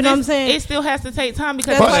 then, you know what I'm saying? it still has to take time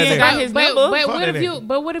because That's she why ain't got his number. But Fuck what that if you? nigga.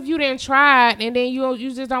 But what if you didn't try it and then you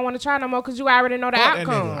just don't want to try no more because you already know the Fuck that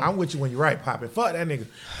outcome? nigga. I'm with you when you're right, Poppin'. Fuck that nigga.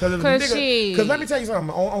 shit. Because let me tell you something.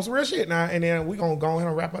 On some real shit now, and then we going to go ahead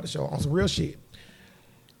and wrap up the show. On some real shit.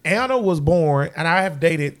 Anna was born, and I have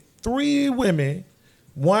dated 3 women.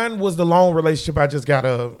 One was the long relationship I just got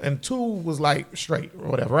of, and 2 was like straight or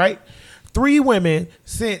whatever, right? 3 women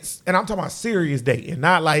since, and I'm talking about serious dating,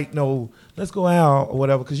 not like no, let's go out or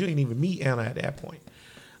whatever, because you ain't even meet Anna at that point.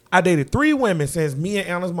 I dated 3 women since me and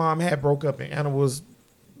Anna's mom had broke up and Anna was,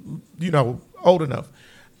 old enough.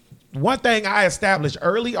 One thing I established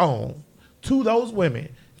early on to those women,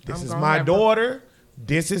 this is my daughter,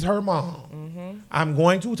 this is her mom. I'm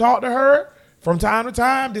going to talk to her from time to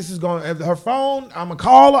time. This is going her phone. I'm gonna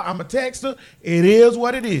call her. I'm gonna text her. It is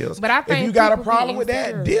what it is. But I think if you got a people be problem with that,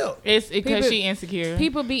 insecure. dip. It's because People- she insecure.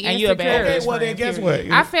 people be and you a bad insecure. Okay, well then guess what?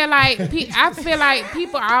 I feel like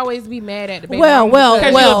people always be mad at the baby. Well, mama well,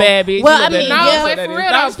 because- Because you well. a bad bitch. Well, You a I mean, bad No, bitch. yeah. but That's for what real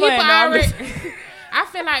that though, is. people No, I'm already. just- I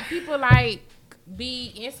feel like people like be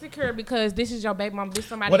insecure because this is your baby mama. This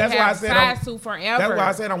somebody Well, that's you why I have said sides to forever. That's why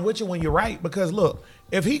I said I'm with you when you're right. Because look,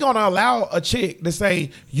 if he gonna allow a chick to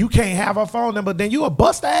say you can't have her phone number, then you a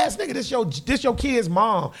bust ass nigga. This your kid's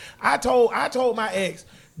mom. I told my ex,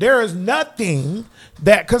 there is nothing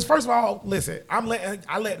that, because first of all, listen, I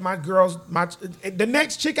let my girls, the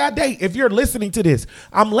next chick I date, if you're listening to this,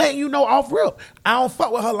 I'm letting you know off rip, I don't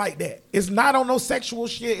fuck with her like that. It's not on no sexual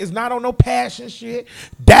shit. It's not on no passion shit.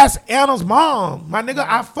 That's Anna's mom, my nigga.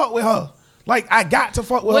 I fuck with her. Like, I got to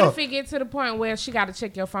fuck with What her. if it get to the point where she got to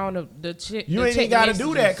check your phone? The chick, You the ain't check even gotta messages?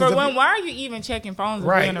 do that. For 'Cause if one, you- why are you even checking phones?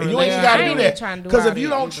 Right. If you're in a And you ain't even relationship? got to I do ain't that. trying to do Because all if you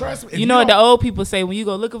that don't either. trust me, if You know what the don't- old people say? When you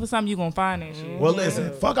go looking for something, you gonna find that shit. Well,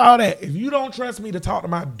 listen, fuck all that. If you don't trust me to talk to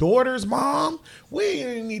my daughter's mom, we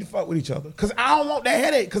ain't need to fuck with each other. Because I don't want that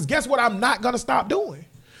headache. Because guess what I'm not going to stop doing?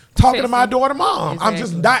 Talking to my daughter mom. I'm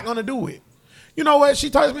just Exactly. not going to do it. You know what? She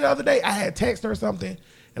told me the other day, I had text her something.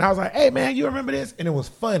 And I was like, hey, man, you remember this? And it was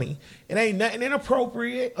funny. It ain't nothing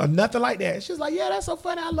inappropriate or nothing like that. She was like, yeah, that's so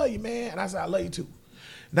funny. I love you, man. And I said, I love you, too.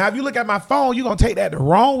 Now, if you look at my phone, you're going to take that the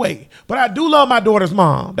wrong way. But I do love my daughter's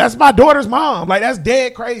mom. That's my daughter's mom. Like, that's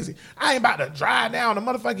dead crazy. I ain't about to drive down to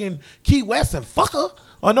motherfucking Key West and fuck her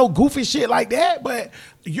or no goofy shit like that. But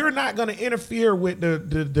you're not going to interfere with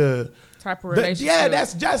the Type of relationship. yeah,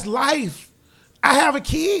 that's just life. I have a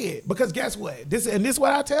kid because guess what? This is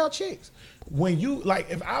what I tell chicks. When you, like,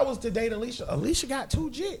 if I was to date Alicia got 2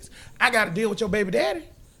 chicks. I got to deal with your baby daddy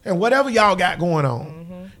and whatever y'all got going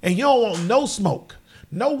on. And you don't want no smoke.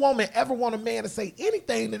 No woman ever want a man to say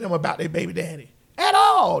anything to them about their baby daddy at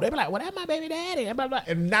all. They be like, well, that's my baby daddy. And blah, blah.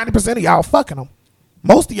 And 90% of y'all fucking them.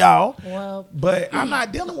 Most of y'all. Well, But I'm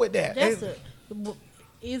not dealing with that. that's And-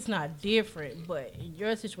 it's not different, but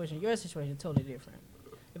your situation is totally different.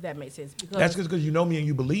 If that makes sense. Because that's just because you know me and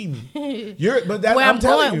you believe me. But that's where I'm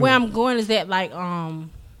telling going, you. where I'm going is that like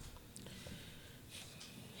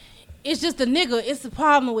it's just the nigga. It's the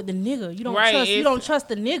problem with the nigga. You don't Right, trust. You it's- don't trust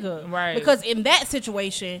the nigga. Right. Because in that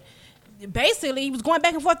situation, basically he was going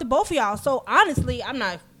back and forth to both of y'all. So honestly, I'm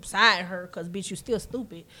not siding her because bitch, you still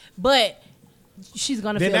stupid. But she's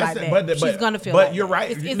gonna feel like that. She's gonna feel. But like you're that.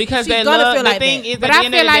 right because she's that gonna love. feel The like thing that. is, But at the I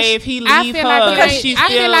end feel of the like day, if he I leave feel like her, it she's ain't- I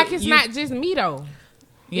feel still. like it's not just me though.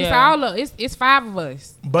 Yeah. It's all of it's 5 of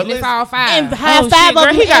us. But And it's listen- all 5. And have Oh, 5 shit, of girl,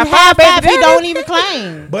 them, he got and 5 have 5 baby he don't daddies. even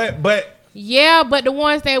claim. But Yeah, but the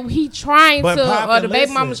ones that he trying But to, Pop, or the and baby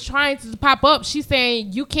listen. mama's trying to pop up, she's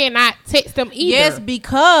saying you cannot text them either. Yes,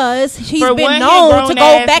 because he's For been one, he a known to go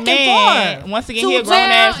grown-ass back man. and forth. Once again, To he a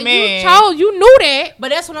grown-ass tell- man. You knew that.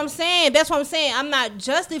 But that's what I'm saying. That's what I'm saying. I'm not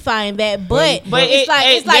justifying that, but But it's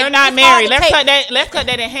like they're not it's hard married. to Let's take- cut that. Let's cut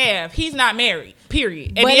that in half. He's not married.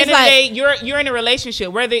 Period. At But the it's end of the like- day, you're in a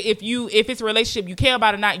relationship. Whether if it's a relationship you care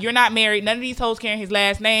about or not, you're not married. None of these hoes carrying his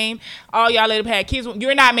last name. All y'all let him have kids.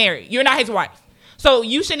 You're not married. You're not his wife. So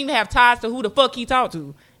you shouldn't even have ties to who the fuck he talked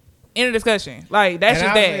to. End of discussion. Like that's and just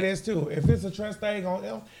I'll say that. this too. If it's a trust thing on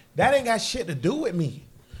them, that ain't got shit to do with me.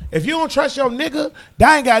 If you don't trust your nigga,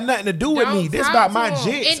 that ain't got nothing to do with me. This about my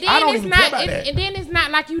jits. And then I don't it's even not, care about that. And then it's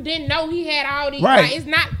not like you didn't know he had all these. Right. Like, it's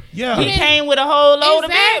not. Yeah. you He didn't- came with a whole load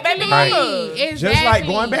Exactly. of baby Right. mama. Exactly. Just like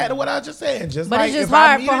going back to what I just said. Just But like it's just if I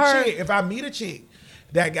hard meet for a her- chick, if I meet a chick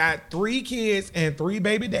that got 3 kids and 3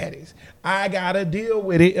 baby daddies, I gotta deal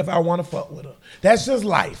with it if I want to fuck with her. That's just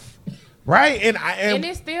life, right? And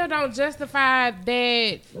it still don't justify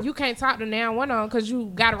that you can't talk to now one on because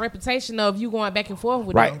you got a reputation of you going back and forth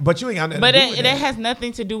with right, them. but you ain't got nothing But to do with that has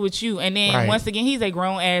nothing to do with you. And then Right. once again, he's a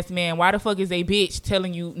grown ass man. Why the fuck is a bitch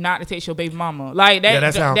telling you not to text your baby mama? Like that. Yeah,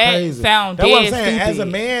 that sounds crazy. Sound That's what I'm dead saying. stupid. As a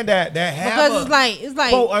man that have because it's like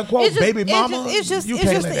quote unquote it's just, baby mama, It's just you can't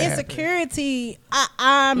let the that happen. insecurity.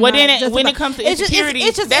 I'm Well, not then justifying- when it comes to it's just- insecurity,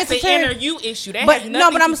 it's just that's the insecurity. inner you issue. That But has no,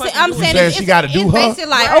 nothing but to I'm fucking saying, do with saying it. it's, she gotta do it's her? basically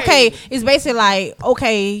like Right. okay, it's basically like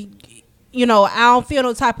okay, you know, I don't feel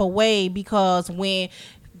no type of way because when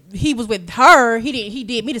he was with her, he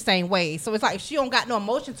did me the same way. So it's like she don't got no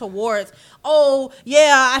emotion towards. Oh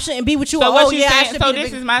yeah, I shouldn't be with you. So Oh what you yeah, I saying? should So be the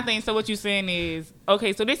this big- is my thing. So what you saying is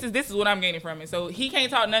okay. So this is what I'm gaining from it. So he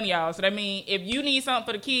can't talk to none of y'all. So that means if you need something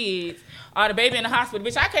for the kids or the baby in the hospital,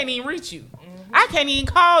 bitch, I can't even reach you. I can't even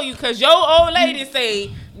call you because your old lady say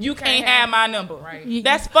you can't have my number. Right.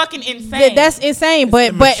 That's fucking insane. That's insane,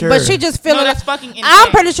 but immature. she just feeling No, that's like, fucking I'm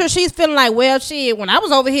insane. pretty sure she's feeling like, well, shit. When I was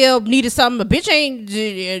over here, needed something, a bitch ain't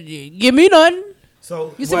give me nothing.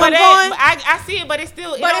 So You see what- what I'm going? I see it, but it's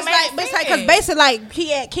still. But it's like, because basically, like he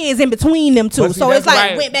had kids in between them two, But see, so it's that's like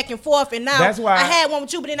right. went back and forth, and now That's why- I had one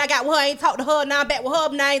with you, but then I got with her, I ain't talked to her, now I'm back with her,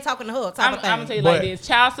 now I ain't talking to her. Type I'm of thing. gonna tell you But- like this: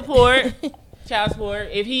 child support, child support.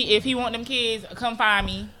 If he want them kids, come find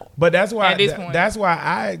me. But that's why At this point. that's why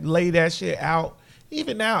I lay that shit out.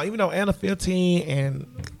 Even now, even though Anna 15 and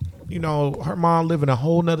you know her mom live in a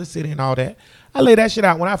whole nother city and all that, I lay that shit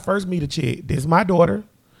out when I first meet a chick. This is my daughter.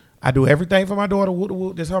 I do everything for my daughter. Woo,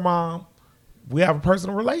 woo, this her mom. We have a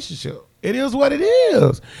personal relationship. It is what it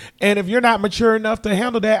is. And if you're not mature enough to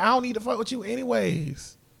handle that, I don't need to fuck with you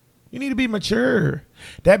anyways. You need to be mature.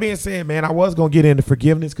 That being said, man, I was gonna get into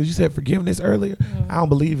forgiveness because you said forgiveness earlier. I don't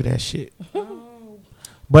believe in that shit.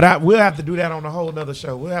 But we'll have to do that on a whole nother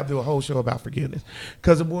show. We'll have to do a whole show about forgiveness.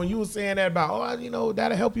 Because when you were saying that about,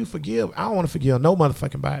 that'll help you forgive. I don't want to forgive no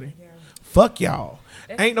motherfucking body. Fuck y'all.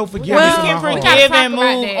 Ain't no forgiveness You in can my heart. gotta forgive talk and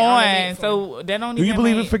about move that on the on. next So that don't Do you even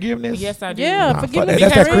believe in make- forgiveness? Yes, I do. Yeah, Nah, fuck forgiveness that. is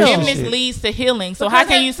That's that real. Christian Forgiveness shit. leads to healing. So how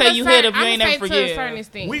can you say you hit if you ain't never To a certain forgive?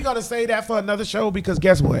 extent. We gonna say that for another show because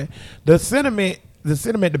guess what? The sentiment,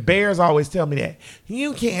 the Bears always tell me that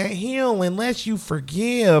you can't heal unless you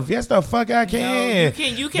forgive. Yes, the fuck I can. No,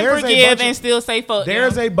 you can There's a forgive bunch and of- still say fuck.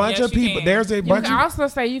 There's them. a bunch Yes, of you people. can. There's a You bunch can of also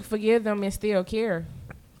say you can forgive them and still care.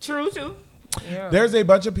 True too. Yeah. There's a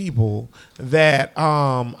bunch of people that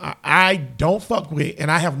I don't fuck with,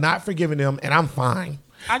 and I have not forgiven them, and I'm fine.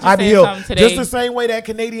 I just I'm said healed. something today. Just the same way that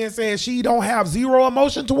Canadian says she don't have zero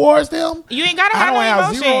emotion towards them. You ain't gotta I have don't no have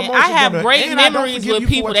emotion. zero emotion I have from them, great and I don't memories forgive you with for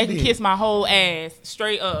people what that you can did. kiss my whole ass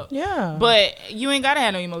straight up. Yeah. But you ain't gotta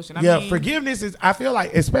have no emotion. I Yeah, mean, forgiveness is. I feel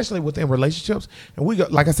like, especially within relationships, and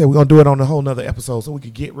like I said, we're gonna do it on a whole nother episode, so we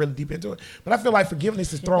could get really deep into it. But I feel like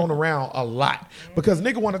forgiveness is thrown around a lot because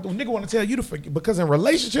nigga want to tell you to forgive. Because in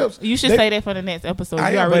relationships, you should say that for the next episode.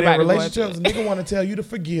 I You am, already but about in to go relationships, into it. nigga want to tell you to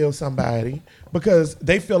forgive somebody because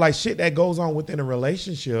they feel like shit that goes on within a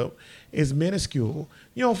relationship is minuscule.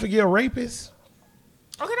 You don't forgive rapists.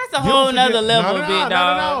 Okay, that's a You whole don't nother forgive- level, no, bit, no,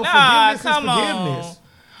 dog. no. Nah, Forgiveness is come on. forgiveness.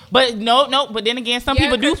 But no. But then again, some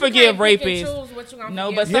people do forgive rapists.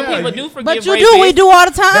 No, but some Yeah, people you- do forgive But rapists. you do, we do all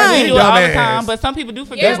the That's time. We do it all the Dumbass. time. But some people do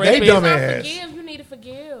forgive Yeah, That's they but if rapists. you don't dumbass. forgive, you need to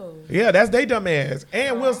forgive. Yeah, that's they dumb ass.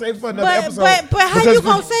 And we'll say for another episode. But how because you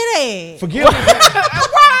gonna say that? forgiveness?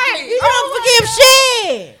 Right. You don't forgive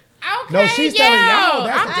shit. Okay, No, she's telling y'all.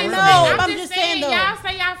 That's the I first know. thing. I'm just saying, though. Y'all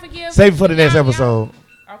say y'all forgive. Save it for the next Y'all- episode.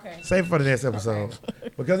 Okay. Save it for the next episode.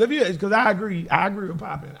 Because I agree with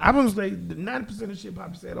Poppin. I'm gonna say 90% of shit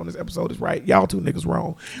Poppin said on this episode is right. Y'all two niggas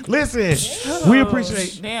wrong. Listen, we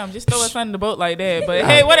appreciate. Damn, just throw us under the boat like that. But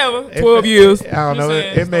hey, whatever. 12 years. I don't know.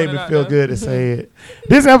 Just saying, It made just me throwing feel out good to say it.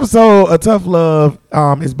 This episode of Tough Love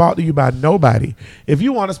is brought to you by nobody. If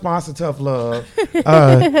you want to sponsor Tough Love, hit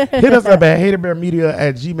us up at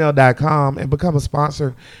haterbearmedia@gmail.com and become a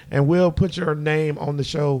sponsor, and we'll put your name on the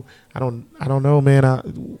show. I don't know, man.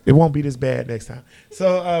 It won't be this bad next time.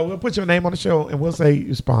 So we'll put your name on the show, and we'll say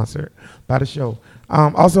you're sponsored by the show.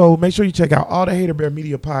 Also, make sure you check out all the Hater Bear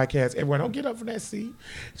Media podcasts. Everyone, don't get up from that seat.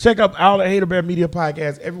 Check out all the Hater Bear Media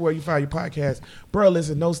podcasts everywhere you find your podcast. Bro,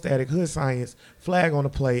 listen, No Static, Hood Science, Flag on the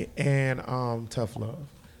Plate, and Tough Love.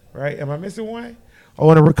 Right? Am I missing one? Oh,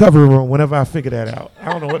 in a recovery room. Whenever I figure that out, I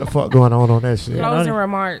don't know what the fuck going on that shit. Closing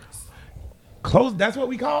remarks. Close. That's what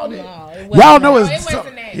we called it. No, it Y'all wasn't know that. it's No, it wasn't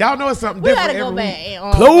some- that. y'all know it's something We different. gotta go every back week.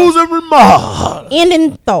 and Closing remarks.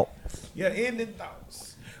 ending thoughts. Yeah, ending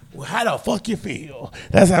thoughts. Well, how the fuck you feel?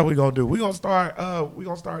 That's how we gonna do. We gonna start. We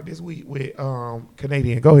gonna start this week with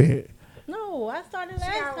Canadian. Go ahead. No, I started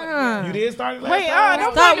last got what- time. You did start it last Wait, time?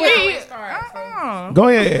 don't Start fuck with- me. Uh-uh. Go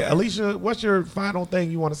ahead, Alicia. What's your final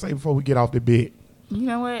thing you want to say before we get off the bit? You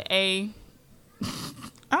know what? I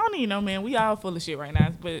don't even know, man. We all full of shit right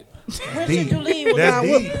now. But When should you leave? That's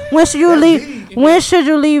deep. When should you That's leave? deep. When should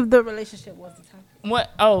you leave the relationship? What's the time?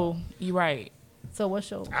 what? Oh, you right. So what's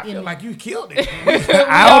your? I feel ending? like you killed it.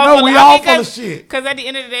 I don't know. We all full of shit. Because at the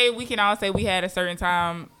end of the day, we can all say we had a certain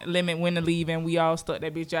time limit when to leave, and we all stuck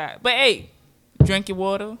that bitch out. But hey, drink your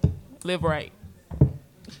water, live right.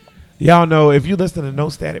 Y'all know if you listen to No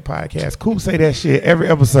Static Podcast, Coop say that shit every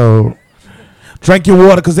episode. Drink your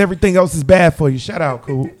water because everything else is bad for you. Shout out,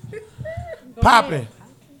 Coop. Popping.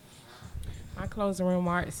 My closing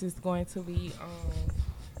remarks is going to be.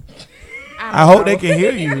 I hope they can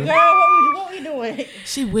hear you. Girl, what we doing?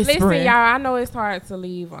 She Listen, y'all. I know it's hard to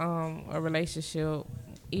leave a relationship,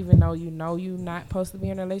 even though you know you're not supposed to be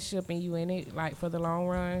in a relationship and you in it like for the long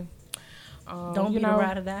run. Don't you be know, the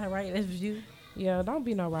ride or die, right? That's you. Yeah, don't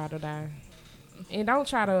be no ride or die, and don't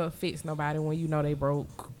try to fix nobody when you know they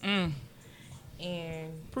broke. And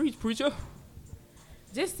Preacher.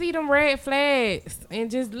 just see them red flags and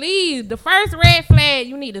just leave. The first red flag,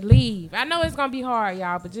 you need to leave. I know it's gonna be hard,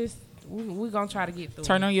 y'all, but just we're gonna try to get through.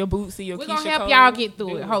 Turn on your boots, see your We're Keisha gonna help Cole. y'all get through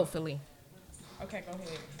Do it, hopefully. Okay, go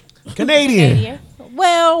ahead. Canadian.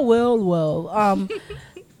 Well.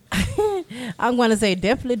 I'm gonna say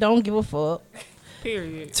definitely don't give a fuck.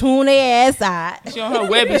 Period. Tune their ass out. She on her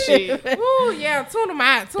web and shit. Ooh, yeah, tune them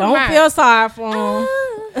out. Don't feel sorry for them.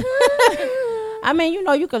 I mean,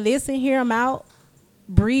 you can listen, hear them out,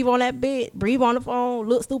 breathe on that bit, breathe on the phone,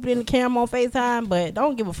 look stupid in the camera on FaceTime, but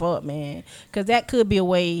don't give a fuck, man, because that could be a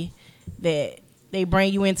way that they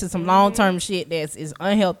bring you into some long-term shit that is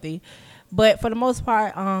unhealthy. But for the most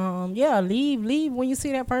part, leave when you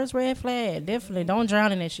see that first red flag. Definitely don't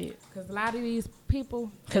drown in that shit. Because a lot of these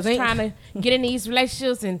people Cause that's trying to get in these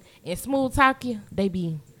relationships and smooth talk you, they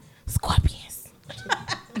be scorpions.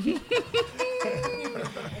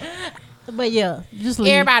 But yeah, just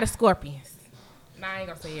leave. Everybody scorpions. Nah, I ain't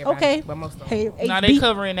gonna say everybody, Okay. but most of them. Hey, Now HB. they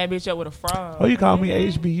covering that bitch up with a frog. Oh, you call me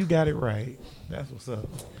HB. You got it right. That's what's up.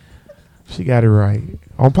 She got it right.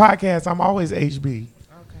 On podcasts, I'm always HB.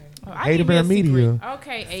 Okay. Hater Bear Media.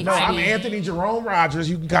 Okay, HB. No, I'm Anthony Jerome Rogers.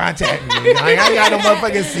 You can contact me. I ain't got no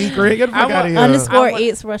motherfucking secret. Get the fuck out of here. Underscore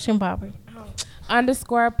it's Russian Bobby.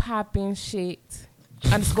 Underscore popping shit.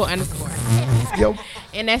 Underscore. Yo,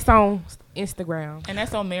 And that's on Instagram. And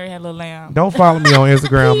that's on Mary Had Little Lamb. don't follow me on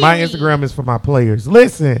Instagram. My Instagram is for my players.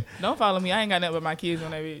 Listen, Don't follow me. I ain't got nothing but my kids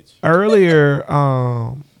on that bitch. earlier,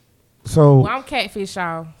 so Well, I'm catfish,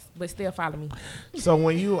 y'all, but still follow me. so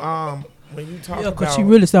when you talk about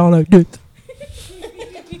really sound like this.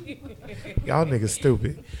 y'all niggas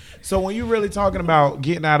stupid. So when you really talking about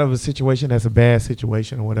getting out of a situation that's a bad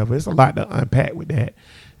situation or whatever, it's a lot to unpack with that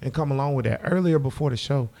and come along with that. Earlier before the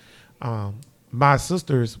show, my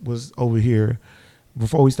sisters was over here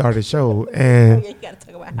before we started the show, and You gotta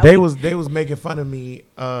talk about how they was making fun of me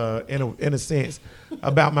in a sense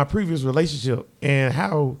about my previous relationship and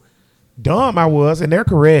how dumb I was, and they're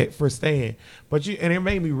correct for staying. But and it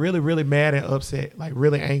made me really, really mad and upset, like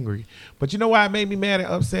really angry. But you know why it made me mad and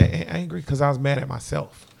upset and angry? Because I was mad at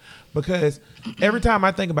myself. Because every time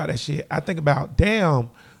I think about that shit, I think about, damn,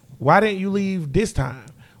 why didn't you leave this time?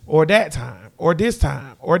 Or that time, or this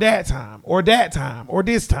time, or that time, or that time, or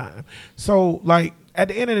this time. So, like, at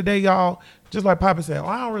the end of the day, y'all, just like Papa said,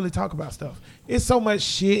 I don't really talk about stuff. It's so much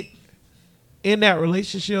shit in that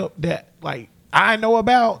relationship that like I know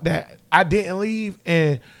about that I didn't leave,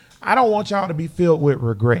 and I don't want y'all to be filled with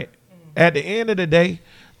regret. At the end of the day,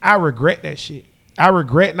 I regret that shit. I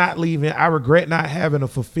regret not leaving. I regret not having a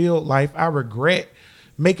fulfilled life. I regret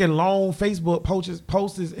making long Facebook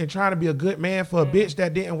posts and trying to be a good man for a bitch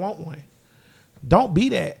that didn't want one. Don't be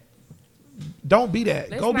that. Don't be that.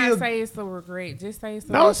 Let's Go not be a, say it's a regret. Just say it's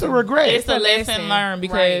a no, it's a regret. It's a lesson learned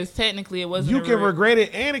because Right. technically it wasn't. You can regret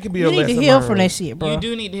it, and it can be You a need lesson to heal learned. from that shit, bro. You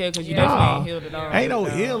do need to heal because you Yeah. definitely ain't healed at all. Ain't no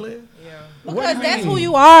healing. Yeah. What Because do you that's mean? who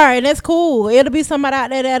you are, and that's cool. It'll be somebody out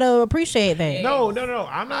there that'll appreciate that. No.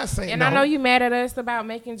 I'm not saying. And no. I know you mad at us about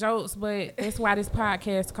making jokes, but that's why this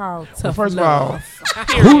podcast called Tough Well, first Love. of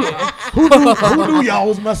all, who do y'all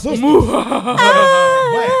was my sister?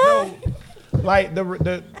 But no, like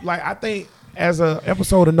the like I think as a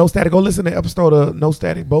episode of No Static, go listen to episode of No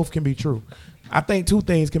Static. Both can be true. I think two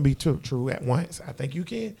things can be true at once. I think you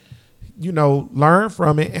can, learn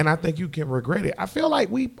from it, and I think you can regret it. I feel like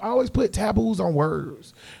we always put taboos on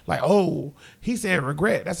words. Like, oh, he said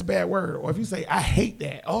regret. That's a bad word. Or if you say, I hate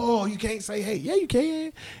that. Oh, you can't say hate. Yeah, you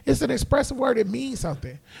can. It's an expressive word. It means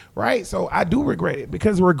something, right? So I do regret it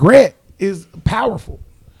because regret is powerful.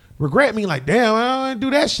 Regret mean like, damn, I don't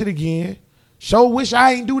do that shit again. Sure wish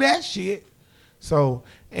I ain't do that shit. So,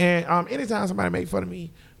 and anytime somebody make fun of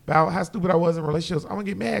me about how stupid I was in relationships, I'm gonna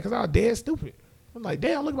get mad because I was dead stupid. I'm like,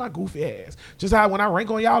 damn, look at my goofy ass. Just how when I rank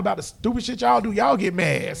on y'all about the stupid shit y'all do, y'all get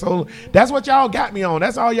mad. So that's what y'all got me on.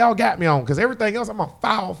 That's all y'all got me on. Because everything else, I'm gonna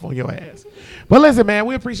foul on your ass. But listen, man,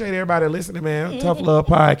 we appreciate everybody listening, man. Tough Love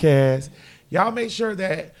Podcast. Y'all make sure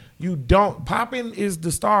that you don't. Poppin is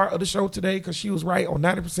the star of the show today because she was right on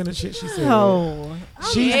 90% of the shit she said. No.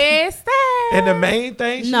 She, Yes, sir. and the main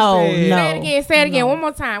thing she No, said. no. Say it again. Say it again. One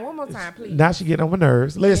more time. One more time, please. Now she getting on my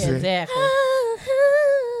nerves. Listen. Exactly.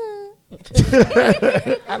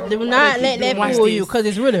 I don't Do know why not they let keep that doing fool this. you because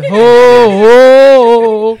it's really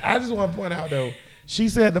oh. I just want to point out though, she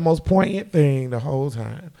said the most poignant thing the whole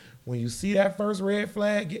time. When you see that first red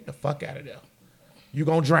flag, get the fuck out of there. You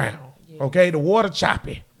gonna drown. Okay, the water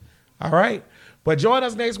choppy. All right. But join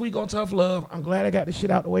us next week on Tough Love. I'm glad I got this shit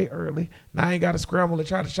out the way early. Now I ain't got to scramble and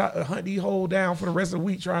try to hunt these hoes down for the rest of the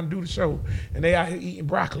week trying to do the show. And they out here eating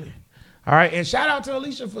broccoli. All right. And shout out to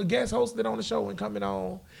Alicia for guest hosting on the show and coming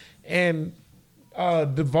on and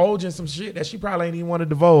divulging some shit that she probably ain't even want to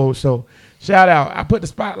divulge. So shout out. I put the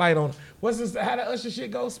spotlight on. What's this? How the Usher shit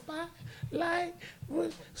go? Spotlight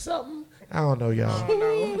with something. I don't know, y'all.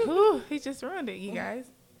 Ooh, he just ruined it, you guys.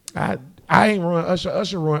 I ain't ruined Usher.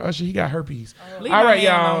 Usher ruined Usher. He got herpes. Leave All my right,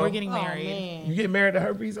 man alone. y'all. We're getting Oh, married. man. You get married to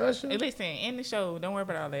herpes, Usher? Hey, listen, in the show, don't worry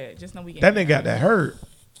about all that. Just know we get That nigga got that hurt.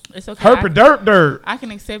 It's okay. Herper dirt. I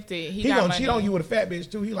can accept it. He got gonna money. cheat on you with a fat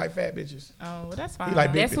bitch too. He like fat bitches. Oh, well, that's fine. He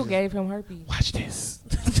like big That's who bitches. gave him herpes. Watch this.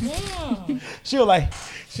 she'll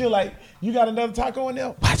like, you got another taco in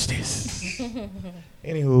there? Watch this.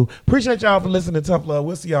 Anywho, appreciate y'all for listening to Tough Love.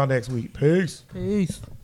 We'll see y'all next week. Peace. Peace.